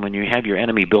asylum when you have your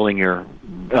enemy building your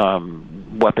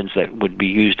weapons that would be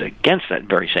used against that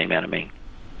very same enemy.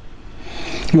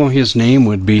 Well, his name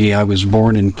would be, I was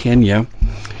born in Kenya,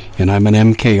 and I'm an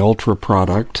MK Ultra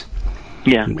product.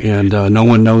 Yeah. And no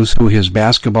one knows who his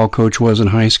basketball coach was in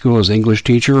high school, his English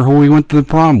teacher, or who he went to the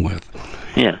prom with.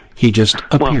 Yeah. He just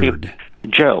appeared.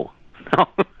 Joe.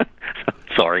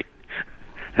 Sorry.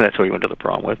 That's who he went to the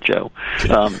prom with, Joe.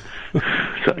 So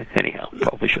anyhow,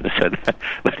 probably should have said that.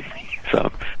 But, so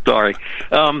sorry.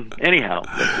 Anyhow.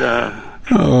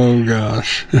 Oh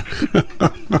gosh.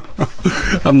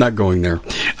 I'm not going there.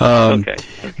 Okay.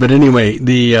 But anyway,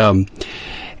 the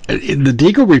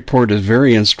Deagle report is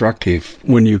very instructive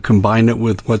when you combine it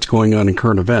with what's going on in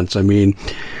current events. I mean,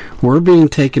 we're being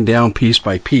taken down piece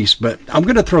by piece. But I'm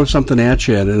going to throw something at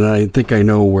you, and I think I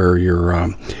know where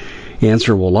your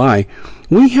answer will lie.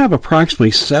 We have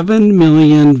approximately 7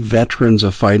 million veterans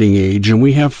of fighting age, and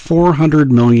we have 400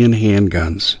 million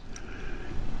handguns.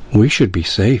 We should be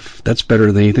safe. That's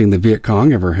better than anything the Viet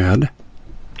Cong ever had.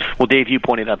 Well, Dave, you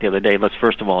pointed out the other day, let's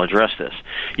first of all address this.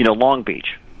 Long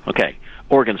Beach, okay,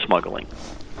 organ smuggling,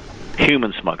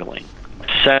 human smuggling,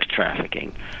 sex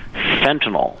trafficking,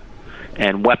 fentanyl,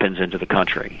 and weapons into the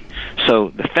country. So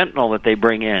the fentanyl that they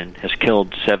bring in has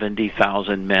killed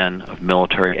 70,000 men of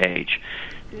military age.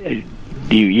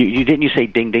 You didn't you say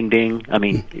ding, ding, ding? I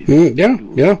mean,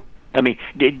 yeah. I mean,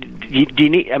 do you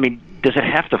need? I mean, does it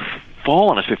have to fall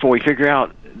on us before we figure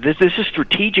out this is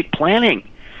strategic planning?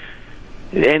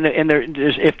 And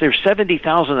if there's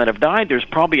 70,000 that have died, there's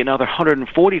probably another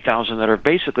 140,000 that are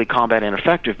basically combat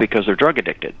ineffective because they're drug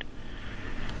addicted.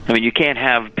 I mean, you can't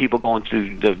have people going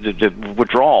through the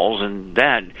withdrawals and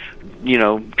that,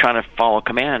 trying to follow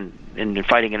command and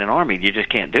fighting in an army. You just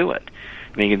can't do it.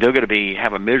 I mean, they're going to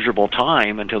have a miserable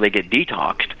time until they get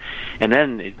detoxed, and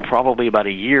then probably about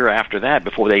a year after that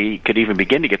before they could even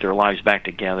begin to get their lives back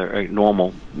together,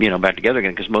 normal, back together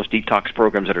again. Because most detox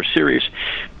programs that are serious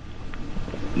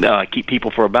keep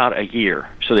people for about a year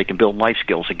so they can build life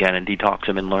skills again and detox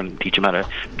them and teach them how to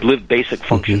live basic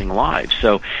functioning lives.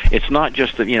 So it's not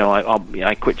just that,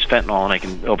 I quit fentanyl and I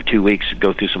can, over 2 weeks,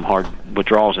 go through some hard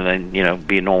withdrawals and then,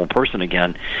 be a normal person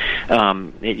again.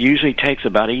 It usually takes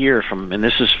about a year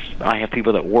I have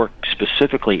people that work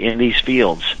specifically in these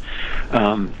fields.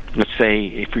 Let's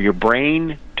say for your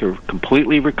brain to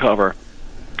completely recover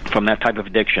from that type of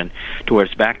addiction to where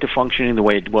it's back to functioning the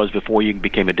way it was before you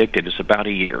became addicted, it's about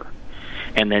a year.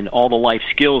 And then all the life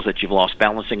skills that you've lost,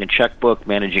 balancing a checkbook,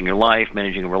 managing your life,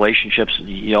 managing relationships,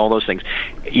 all those things,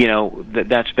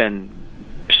 that's been,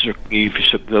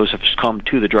 those have succumbed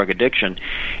to the drug addiction,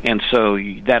 and so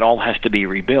that all has to be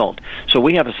rebuilt. So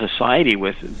we have a society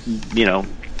with,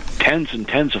 tens and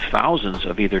tens of thousands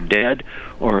of either dead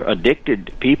or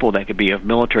addicted people that could be of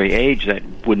military age that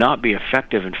would not be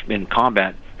effective in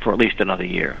combat for at least another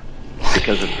year.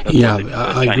 Because of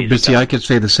I could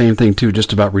say the same thing too,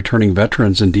 just about returning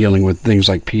veterans and dealing with things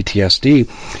like PTSD.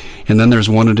 And then there's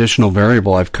one additional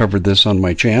variable. I've covered this on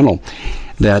my channel,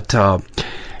 that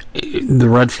the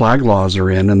red flag laws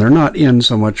are in, and they're not in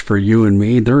so much for you and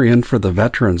me. They're in for the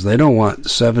veterans. They don't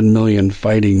want 7 million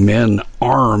fighting men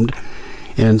armed.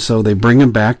 And so they bring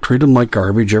them back, treat them like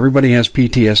garbage. Everybody has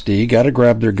PTSD, got to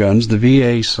grab their guns. The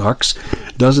VA sucks,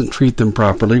 doesn't treat them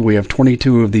properly. We have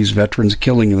 22 of these veterans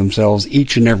killing themselves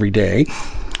each and every day.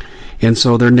 And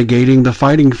so they're negating the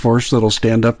fighting force that'll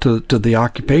stand up to the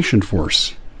occupation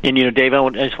force. And, Dave, I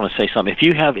just want to say something.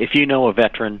 If you know a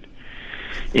veteran,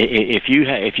 if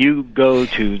you go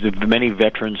to the many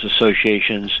veterans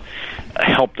associations,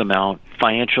 help them out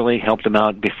financially, help them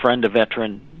out, befriend a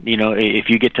veteran. If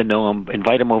you get to know them,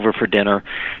 invite them over for dinner.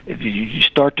 If you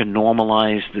start to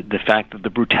normalize the fact that the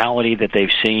brutality that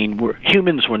they've seen,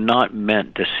 humans were not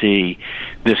meant to see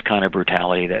this kind of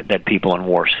brutality that people in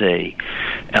war see.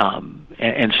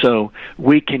 And so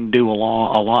we can do a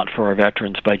lot for our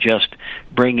veterans by just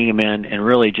bringing them in and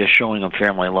really just showing them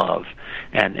family love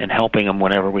and helping them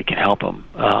whenever we can help them.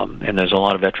 And there's a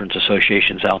lot of veterans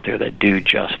associations out there that do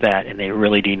just that, and they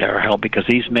really need our help because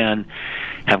these men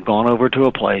have gone over to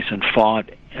a place and fought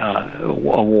a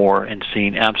war and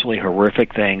seen absolutely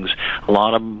horrific things. A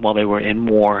lot of them, while they were in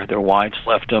war, their wives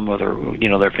left them or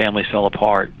their families fell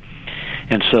apart.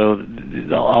 And so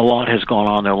a lot has gone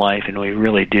on in their life, and we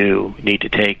really do need to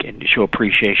take and show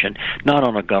appreciation, not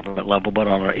on a government level, but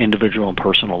on an individual and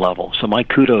personal level. So my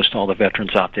kudos to all the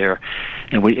veterans out there,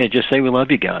 and just say we love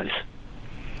you guys.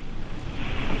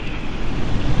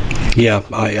 Yeah,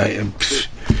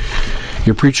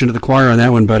 you're preaching to the choir on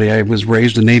that one, buddy. I was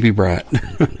raised a Navy brat,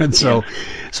 and so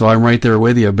I'm right there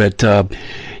with you. But I'm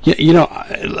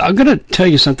going to tell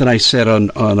you something I said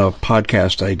on a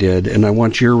podcast I did, and I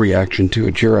want your reaction to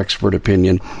it, your expert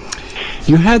opinion.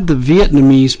 You had the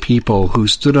Vietnamese people who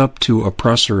stood up to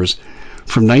oppressors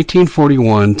from 1941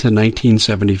 to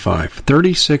 1975,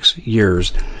 36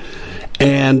 years.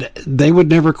 And they would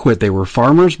never quit. They were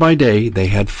farmers by day. They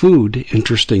had food.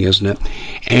 Interesting, isn't it?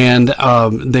 And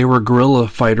they were guerrilla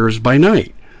fighters by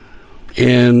night.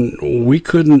 And we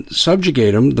couldn't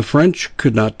subjugate them. The French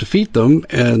could not defeat them.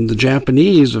 And the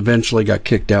Japanese eventually got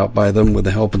kicked out by them with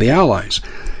the help of the Allies.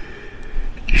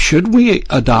 Should we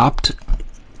adopt...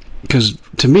 Because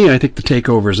to me, I think the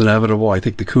takeover is inevitable. I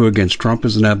think the coup against Trump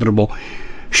is inevitable.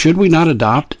 Should we not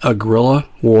adopt a guerrilla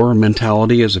war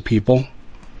mentality as a people?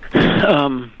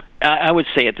 I would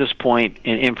say at this point,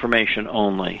 in information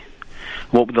only.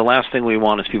 Well, the last thing we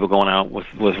want is people going out with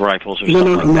rifles or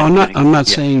something like that. I'm not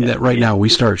saying that right now we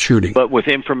start shooting. But with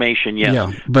information, yes.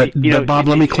 Yeah, but Bob,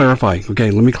 let me clarify. Okay,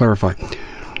 let me clarify.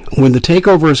 When the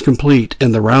takeover is complete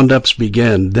and the roundups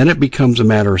begin, then it becomes a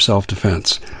matter of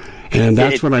self-defense. And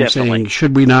that's what I'm saying.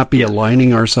 Should we not be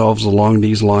aligning ourselves along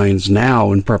these lines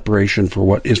now in preparation for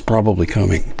what is probably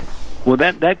coming? Well,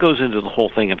 that goes into the whole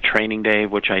thing of training,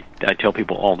 Dave, which I tell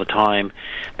people all the time,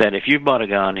 that if you've bought a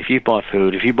gun, if you've bought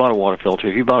food, if you bought a water filter,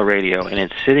 if you bought a radio, and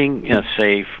it's sitting in a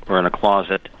safe or in a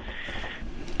closet,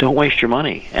 don't waste your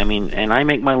money. I mean, and I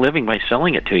make my living by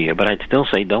selling it to you, but I'd still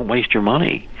say don't waste your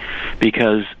money,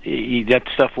 because that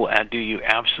stuff will do you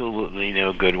absolutely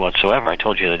no good whatsoever. I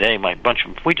told you the other day,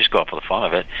 we just go out for the fun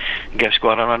of it, and guys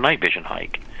go out on a night vision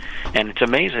hike. And it's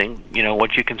amazing,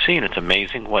 what you can see, and it's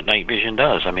amazing what night vision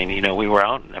does. I mean, we were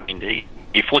out,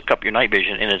 you flick up your night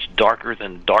vision, and it's darker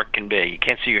than dark can be. You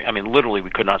can't see literally,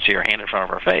 we could not see our hand in front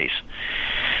of our face.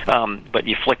 But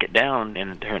you flick it down,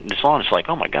 and it's on. It's like,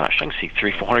 oh my gosh, I can see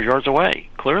 300-400 yards away,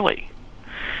 clearly.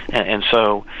 And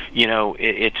so,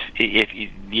 if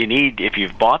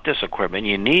you've bought this equipment,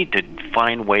 you need to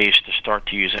find ways to start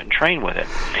to use it and train with it.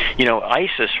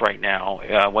 ISIS right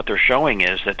now, what they're showing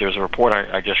is that there's a report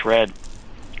I just read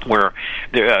where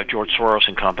George Soros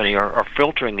and company are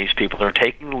filtering these people. They're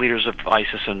taking the leaders of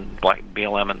ISIS and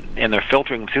BLM, and they're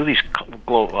filtering them through these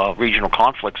regional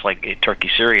conflicts like Turkey,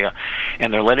 Syria,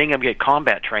 and they're letting them get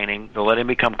combat training. They're letting them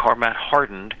become combat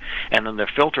hardened, and then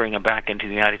they're filtering them back into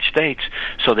the United States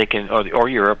so they can, or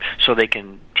Europe, so they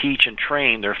can teach and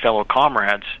train their fellow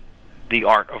comrades the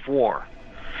art of war.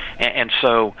 And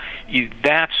so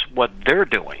that's what they're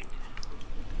doing.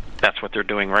 That's what they're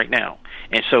doing right now.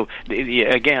 And so,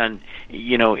 again,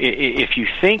 if you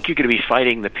think you're going to be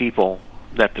fighting the people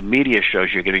that the media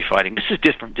shows you're going to be fighting, this is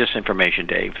different disinformation,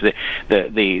 Dave.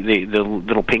 The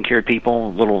little pink-haired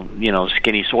people, little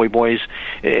skinny soy boys,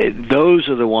 those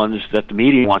are the ones that the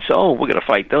media wants. Oh, we're going to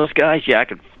fight those guys. Yeah, I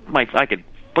could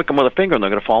flick them with a finger and they're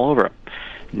going to fall over.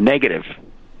 Negative.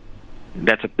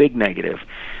 That's a big negative.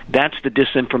 That's the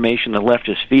disinformation the left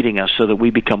is feeding us so that we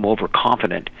become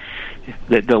overconfident.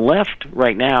 The left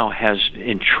right now has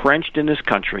entrenched in this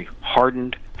country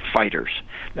hardened fighters,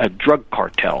 drug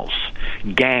cartels,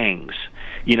 gangs,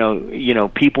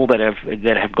 people that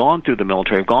have gone through the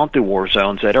military, have gone through war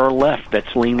zones, that are left,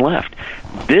 that's lean left.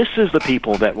 This is the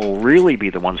people that will really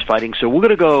be the ones fighting. So we're going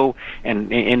to go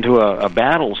into a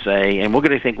battle, say, and we're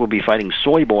going to think we'll be fighting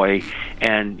Soy Boy,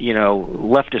 and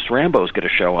leftist Rambo's going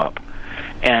to show up.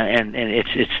 And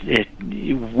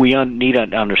we need to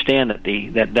understand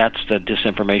that's the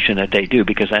disinformation that they do,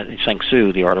 because that Sang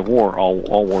Tzu, The Art of War,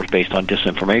 all wars based on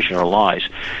disinformation or lies.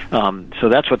 So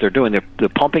that's what they're doing. They're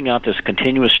pumping out this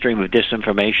continuous stream of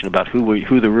disinformation about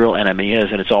who the real enemy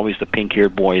is, and it's always the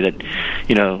pink-haired boy that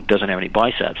doesn't have any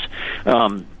biceps.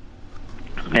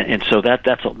 And so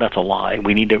that's a lie.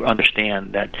 We need to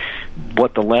understand that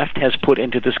what the left has put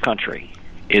into this country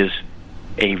is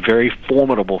a very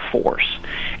formidable force,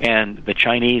 and the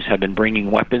Chinese have been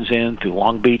bringing weapons in through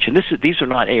Long Beach, and these are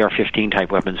not AR-15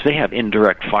 type weapons. They have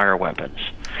indirect fire weapons,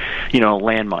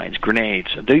 landmines, grenades.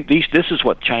 This is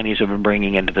what Chinese have been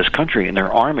bringing into this country, and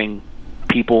they're arming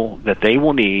people that they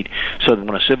will need so that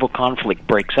when a civil conflict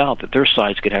breaks out, that their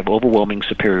sides could have overwhelming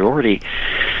superiority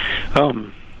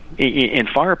in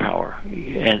firepower,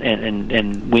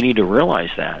 and we need to realize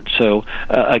that. So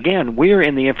again, we are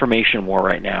in the information war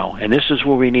right now, and this is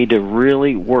where we need to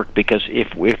really work, because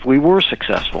if we were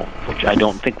successful, which I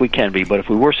don't think we can be, but if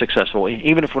we were successful,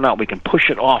 even if we're not, we can push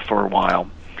it off for a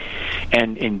while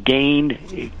and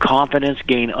gain confidence,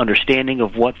 gain understanding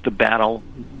of what the battle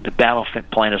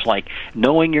plan is like,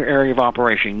 knowing your area of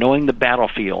operation, knowing the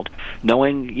battlefield,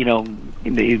 knowing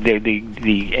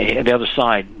the other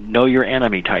side, know your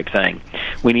enemy type thing.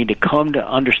 We need to come to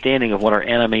understanding of what our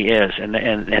enemy is, and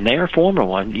they are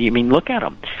formidable. I mean, look at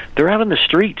them; they're out in the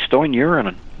streets throwing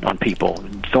urine on people,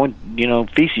 throwing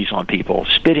feces on people,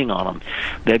 spitting on them,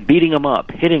 they're beating them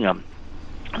up, hitting them.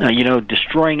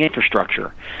 Destroying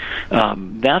infrastructure.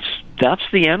 That's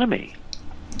the enemy.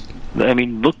 I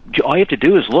mean, look. All you have to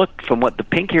do is look from what the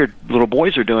pink-haired little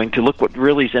boys are doing to look what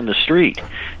really is in the street.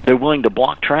 They're willing to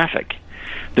block traffic.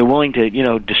 They're willing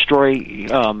to, destroy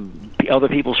other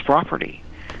people's property.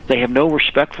 They have no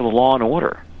respect for the law and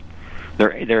order.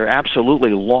 They're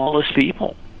absolutely lawless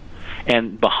people,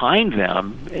 and behind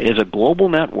them is a global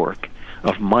network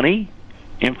of money,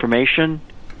 information,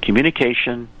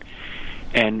 communication,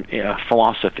 and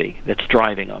philosophy that's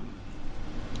driving them.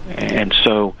 And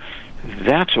so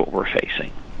that's what we're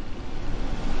facing.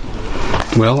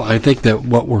 Well, I think that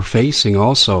what we're facing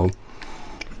also,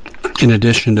 in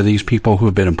addition to these people who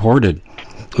have been imported,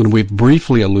 and we've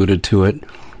briefly alluded to it,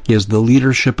 is the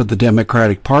leadership of the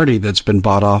Democratic Party that's been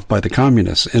bought off by the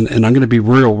communists. And I'm going to be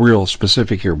real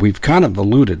specific here. We've kind of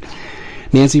alluded.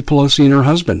 Nancy Pelosi and her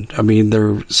husband, I mean,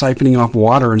 they're siphoning off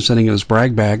water and sending it as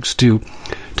brag bags to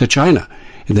China.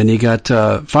 And then you got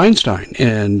Feinstein,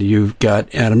 and you've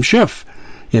got Adam Schiff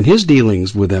and his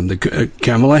dealings with them.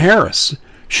 Kamala Harris,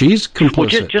 she's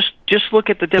complicit. Well, just look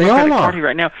at the Democratic Party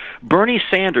right now. Bernie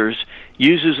Sanders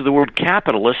uses the word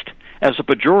capitalist as a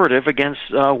pejorative against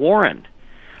Warren.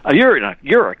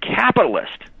 You're a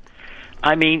capitalist.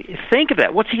 I mean, think of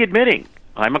that. What's he admitting?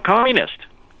 I'm a communist.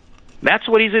 That's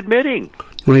what he's admitting.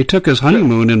 Well, he took his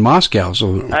honeymoon in Moscow.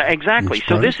 So exactly.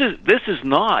 So this is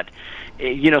not,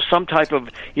 some type of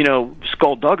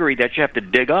skullduggery that you have to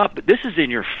dig up. This is in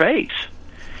your face.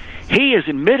 He is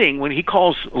admitting when he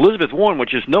calls Elizabeth Warren,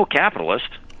 which is no capitalist,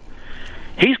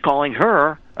 he's calling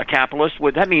her a capitalist.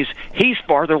 That means he's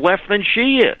farther left than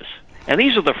she is. And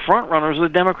these are the front runners of the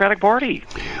Democratic Party.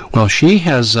 Well, she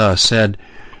has said,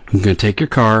 I'm going to take your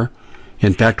car.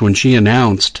 In fact, when she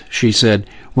announced, she said,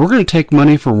 we're going to take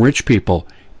money from rich people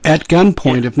at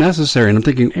gunpoint if necessary. And I'm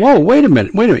thinking, whoa, wait a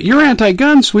minute. You're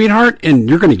anti-gun, sweetheart, and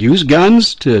you're going to use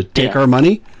guns to take our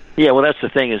money? Yeah, well, that's the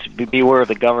thing is beware of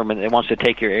the government that wants to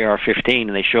take your AR-15,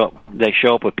 and they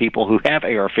show up with people who have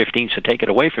AR-15s to take it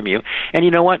away from you. And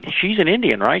you know what? She's an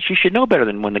Indian, right? She should know better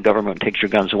than when the government takes your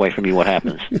guns away from you. What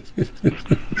happens?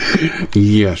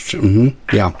 Yes. Mm-hmm.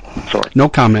 Yeah. Sorry. No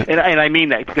comment. And I mean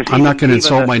that because I'm not going to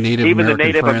insult my Native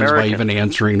American friends by even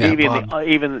answering that.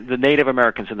 Even the Native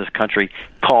Americans in this country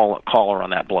call her on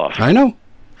that bluff. I know.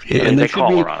 And they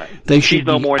call her on it. She's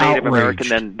no more Native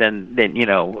outraged. American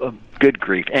than good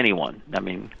grief, anyone. I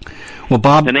mean, well,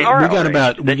 Bob,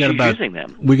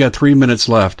 we got 3 minutes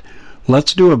left.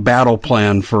 Let's do a battle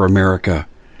plan for America.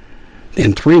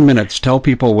 In 3 minutes, tell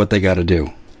people what they got to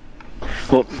do.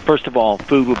 Well, first of all,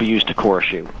 food will be used to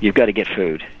coerce you. You've got to get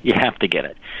food. You have to get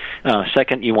it.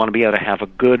 Second, you want to be able to have a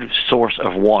good source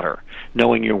of water,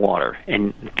 knowing your water.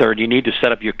 And third, you need to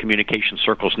set up your communication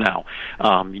circles now.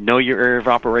 Know your area of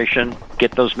operation.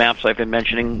 Get those maps I've been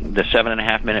mentioning, the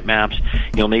 7.5-minute maps.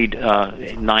 You'll need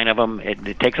 9 of them.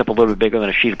 It takes up a little bit bigger than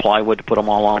a sheet of plywood to put them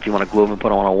all on if you want to glue them and put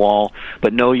them on a wall.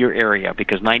 But know your area,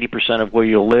 because 90% of where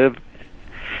you'll live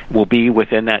will be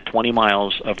within that 20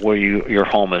 miles of where your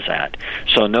home is at.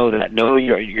 So know that. Know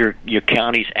your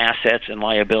county's assets and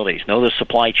liabilities. Know the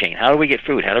supply chain. How do we get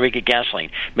food? How do we get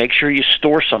gasoline? Make sure you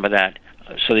store some of that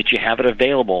so that you have it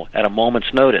available at a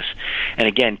moment's notice. And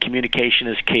again, communication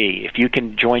is key. If you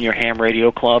can join your ham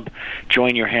radio club,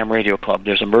 join your ham radio club.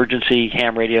 There's emergency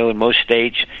ham radio in most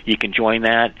states. You can join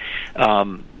that.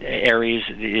 Areas,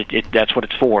 that's what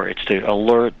it's for. It's to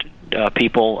alert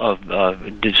people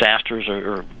of disasters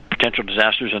or potential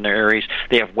disasters in their areas.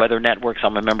 They have weather networks.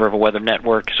 I'm a member of a weather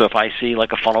network, so if I see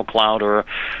like a funnel cloud or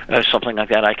something like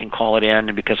that, I can call it in,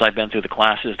 and because I've been through the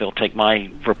classes, they'll take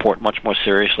my report much more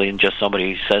seriously than just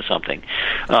somebody says something.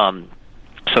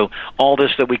 So all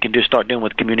this that we can start doing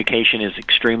with communication is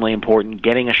extremely important.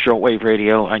 Getting a shortwave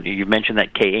radio, you mentioned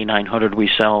that KA900 we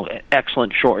sell,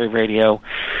 excellent shortwave radio,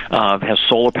 has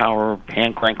solar power,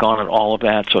 hand crank on it, all of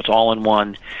that, so it's all in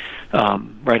one.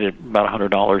 Right at about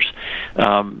 $100,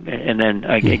 and then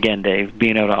again, Dave,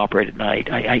 being able to operate at night.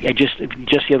 I just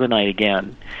the other night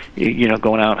again,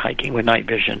 going out hiking with night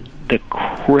vision, the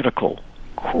critical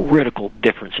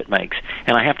difference it makes.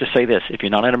 And I have to say this: if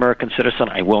you're not an American citizen,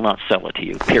 I will not sell it to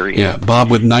you. Period. Yeah, Bob,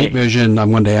 with night vision, I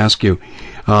wanted to ask you,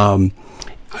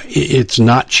 it's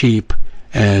not cheap,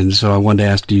 and so I wanted to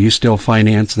ask, do you still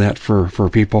finance that for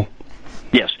people?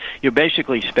 Yes. You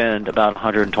basically spend about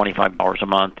 $125 a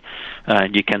month.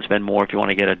 You can spend more if you want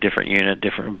to get a different unit,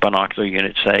 different binocular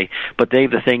unit, say. But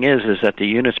Dave, the thing is that the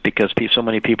units, because so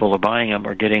many people are buying them,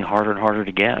 are getting harder and harder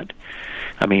to get.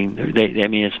 I mean,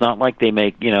 it's not like they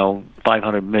make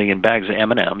 500 million bags of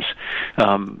M&Ms.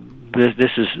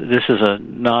 This is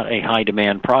not a high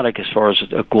demand product as far as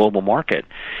a global market,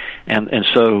 and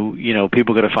so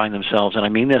people are going to find themselves, and I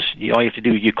mean this. All you have to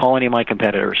do, you call any of my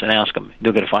competitors and ask them.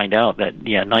 They're going to find out that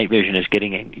night vision is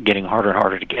getting harder and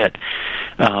harder to get,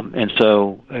 and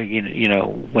so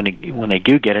when they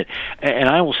do get it, and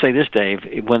I will say this,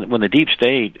 Dave, when the deep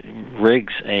state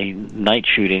rigs a night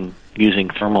shooting using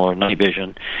thermal or night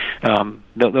vision,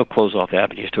 they'll close off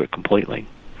avenues to it completely.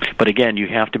 But again, you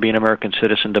have to be an American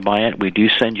citizen to buy it. We do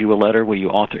send you a letter where you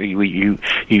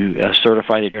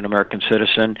certify that you're an American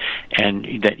citizen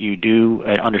and that you do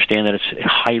understand that it's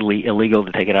highly illegal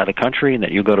to take it out of the country and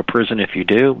that you'll go to prison if you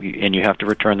do, and you have to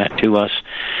return that to us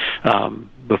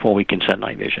before we can send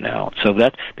night vision out. So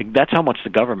that's how much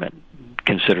the government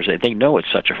considers it. They know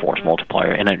it's such a force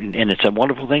multiplier, and it's a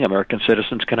wonderful thing. American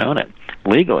citizens can own it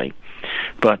legally.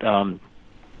 But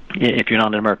if you're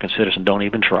not an American citizen, don't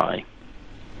even try.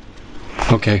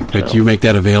 Okay, but you make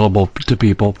that available to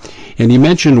people. And you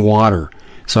mentioned water,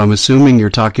 so I'm assuming you're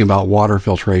talking about water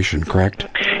filtration, correct?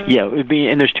 Yeah, it would be,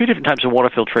 and there's two different types of water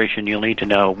filtration you'll need to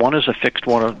know. One is a fixed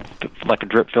water, like a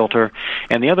drip filter,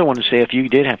 and the other one is, say, if you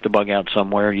did have to bug out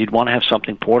somewhere, you'd want to have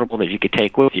something portable that you could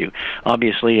take with you.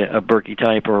 Obviously, a Berkey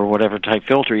type or whatever type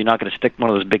filter, you're not going to stick one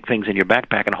of those big things in your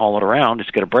backpack and haul it around.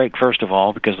 It's going to break, first of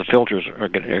all, because the filters are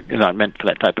not meant for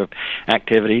that type of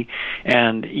activity.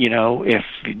 And,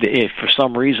 if for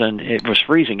some reason it was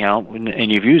freezing out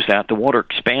and you've used that, the water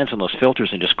expands in those filters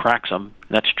and just cracks them.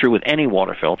 That's true with any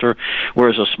water filter,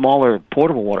 whereas a smaller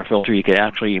portable water filter, you could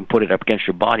actually put it up against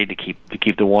your body to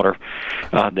keep the water,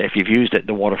 if you've used it,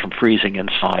 the water from freezing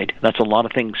inside. That's a lot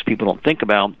of things people don't think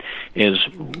about, is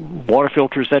water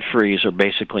filters that freeze are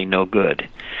basically no good.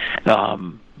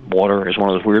 Water is one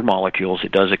of those weird molecules.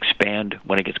 It does expand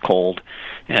when it gets cold,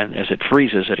 and as it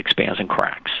freezes, it expands and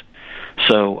cracks.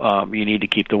 So you need to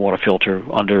keep the water filter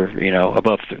under,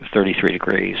 above 33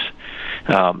 degrees.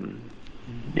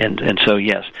 And so,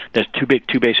 yes, there's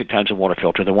two basic types of water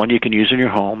filter. The one you can use in your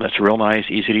home, that's real nice,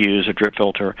 easy to use, a drip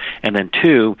filter. And then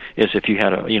two is if you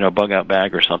had a bug out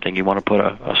bag or something, you want to put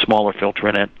a smaller filter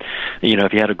in it.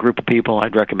 If you had a group of people,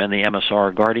 I'd recommend the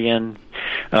MSR Guardian.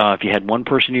 If you had one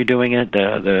person you're doing it,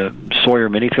 the Sawyer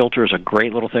mini filter is a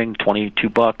great little thing,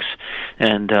 $22,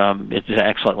 and it's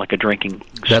excellent, like a drinking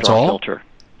straw all? Filter.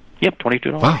 Yep,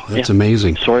 $22. Wow, that's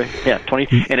amazing. Sorry, yeah,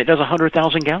 20, and it does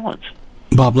 100,000 gallons.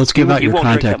 Bob, let's give out your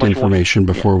contact information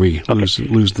before we lose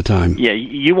the time. Yeah,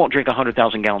 you won't drink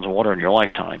 100,000 gallons of water in your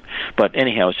lifetime. But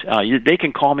anyhow, they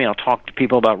can call me. I'll talk to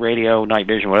people about radio, night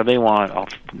vision, whatever they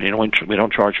want. We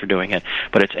don't charge for doing it.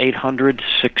 But it's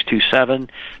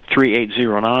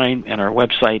 800-627-3809, and our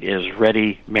website is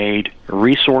Ready Made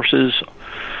Resources,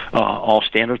 all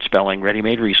standard spelling,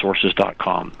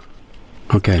 readymaderesources.com.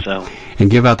 Okay. And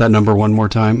give out that number one more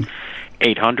time.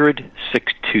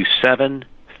 800-627-3809.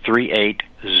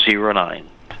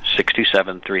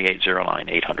 627-3809,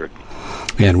 800.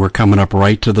 And we're coming up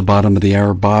right to the bottom of the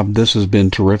hour. Bob, this has been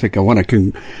terrific. I want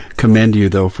to commend you,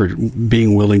 though, for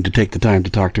being willing to take the time to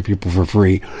talk to people for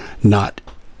free. Not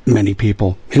many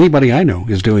people, anybody I know,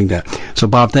 is doing that. So,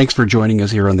 Bob, thanks for joining us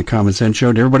here on the Common Sense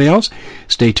Show. To everybody else,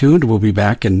 stay tuned. We'll be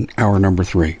back in hour number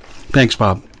 3. Thanks,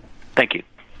 Bob. Thank you.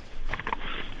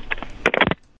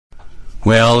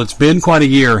 Well, it's been quite a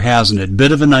year, hasn't it?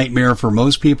 Bit of a nightmare for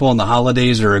most people, and the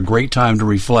holidays are a great time to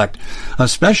reflect,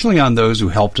 especially on those who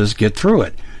helped us get through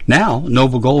it. Now,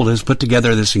 Noble Gold has put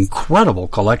together this incredible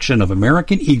collection of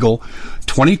American Eagle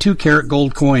 22-karat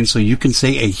gold coins, so you can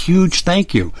say a huge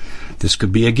thank you. This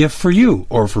could be a gift for you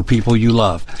or for people you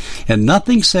love. And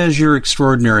nothing says you're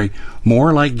extraordinary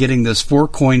more like getting this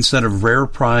 4-coin set of rare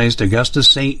prized Augusta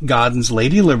St. Gaudens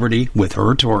Lady Liberty with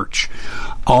her torch.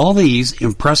 All these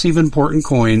impressive important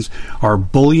coins are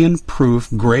bullion-proof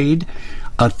grade,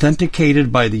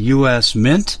 authenticated by the U.S.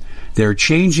 Mint. They're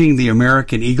changing the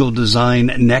American Eagle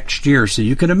design next year, so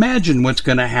you can imagine what's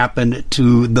going to happen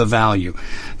to the value.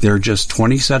 There are just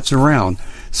 20 sets around,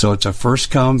 so it's a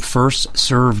first-come,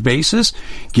 first-served basis.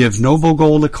 Give Noble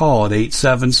Gold a call at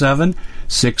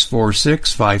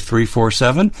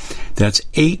 877-646-5347. That's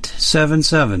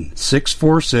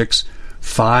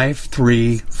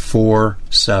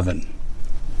 877-646-5347.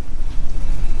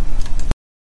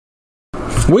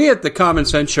 We at the Common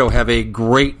Sense Show have a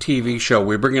great TV show.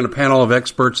 We bring in a panel of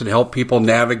experts and help people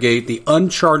navigate the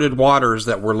uncharted waters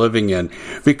that we're living in.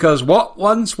 Because what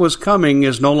once was coming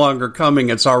is no longer coming.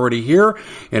 It's already here,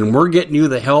 and we're getting you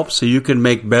the help so you can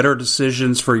make better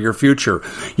decisions for your future.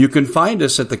 You can find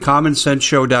us at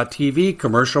thecommonsenseshow.tv,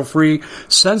 commercial-free,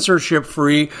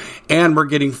 censorship-free, and we're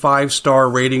getting 5-star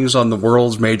ratings on the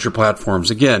world's major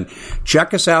platforms. Again,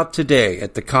 check us out today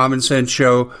at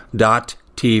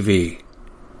thecommonsenseshow.tv.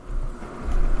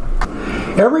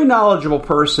 Every knowledgeable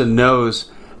person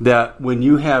knows that when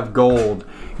you have gold,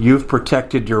 you've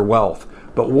protected your wealth.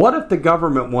 But what if the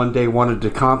government one day wanted to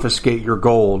confiscate your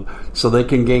gold so they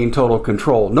can gain total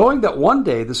control, knowing that one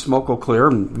day the smoke will clear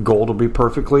and gold will be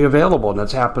perfectly available, and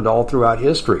that's happened all throughout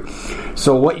history.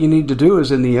 So what you need to do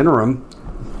is, in the interim,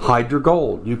 hide your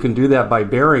gold. You can do that by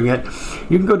burying it.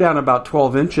 You can go down about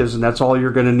 12 inches, and that's all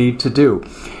you're going to need to do.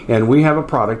 And we have a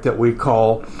product that we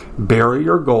call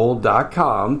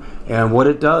buryyourgold.com, and what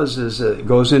it does is it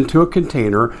goes into a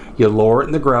container. You lower it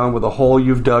in the ground with a hole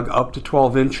you've dug up to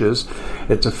 12 inches.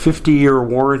 It's a 50-year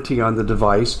warranty on the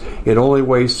device. It only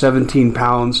weighs 17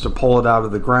 pounds to pull it out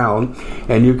of the ground,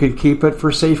 and you can keep it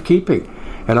for safekeeping.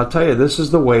 And I'll tell you, this is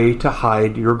the way to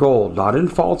hide your gold. Not in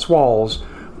false walls,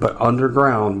 but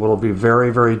underground, will be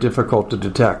very, very difficult to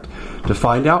detect. To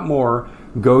find out more,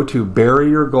 go to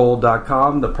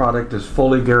buryyourgold.com. The product is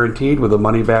fully guaranteed with a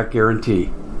money-back guarantee.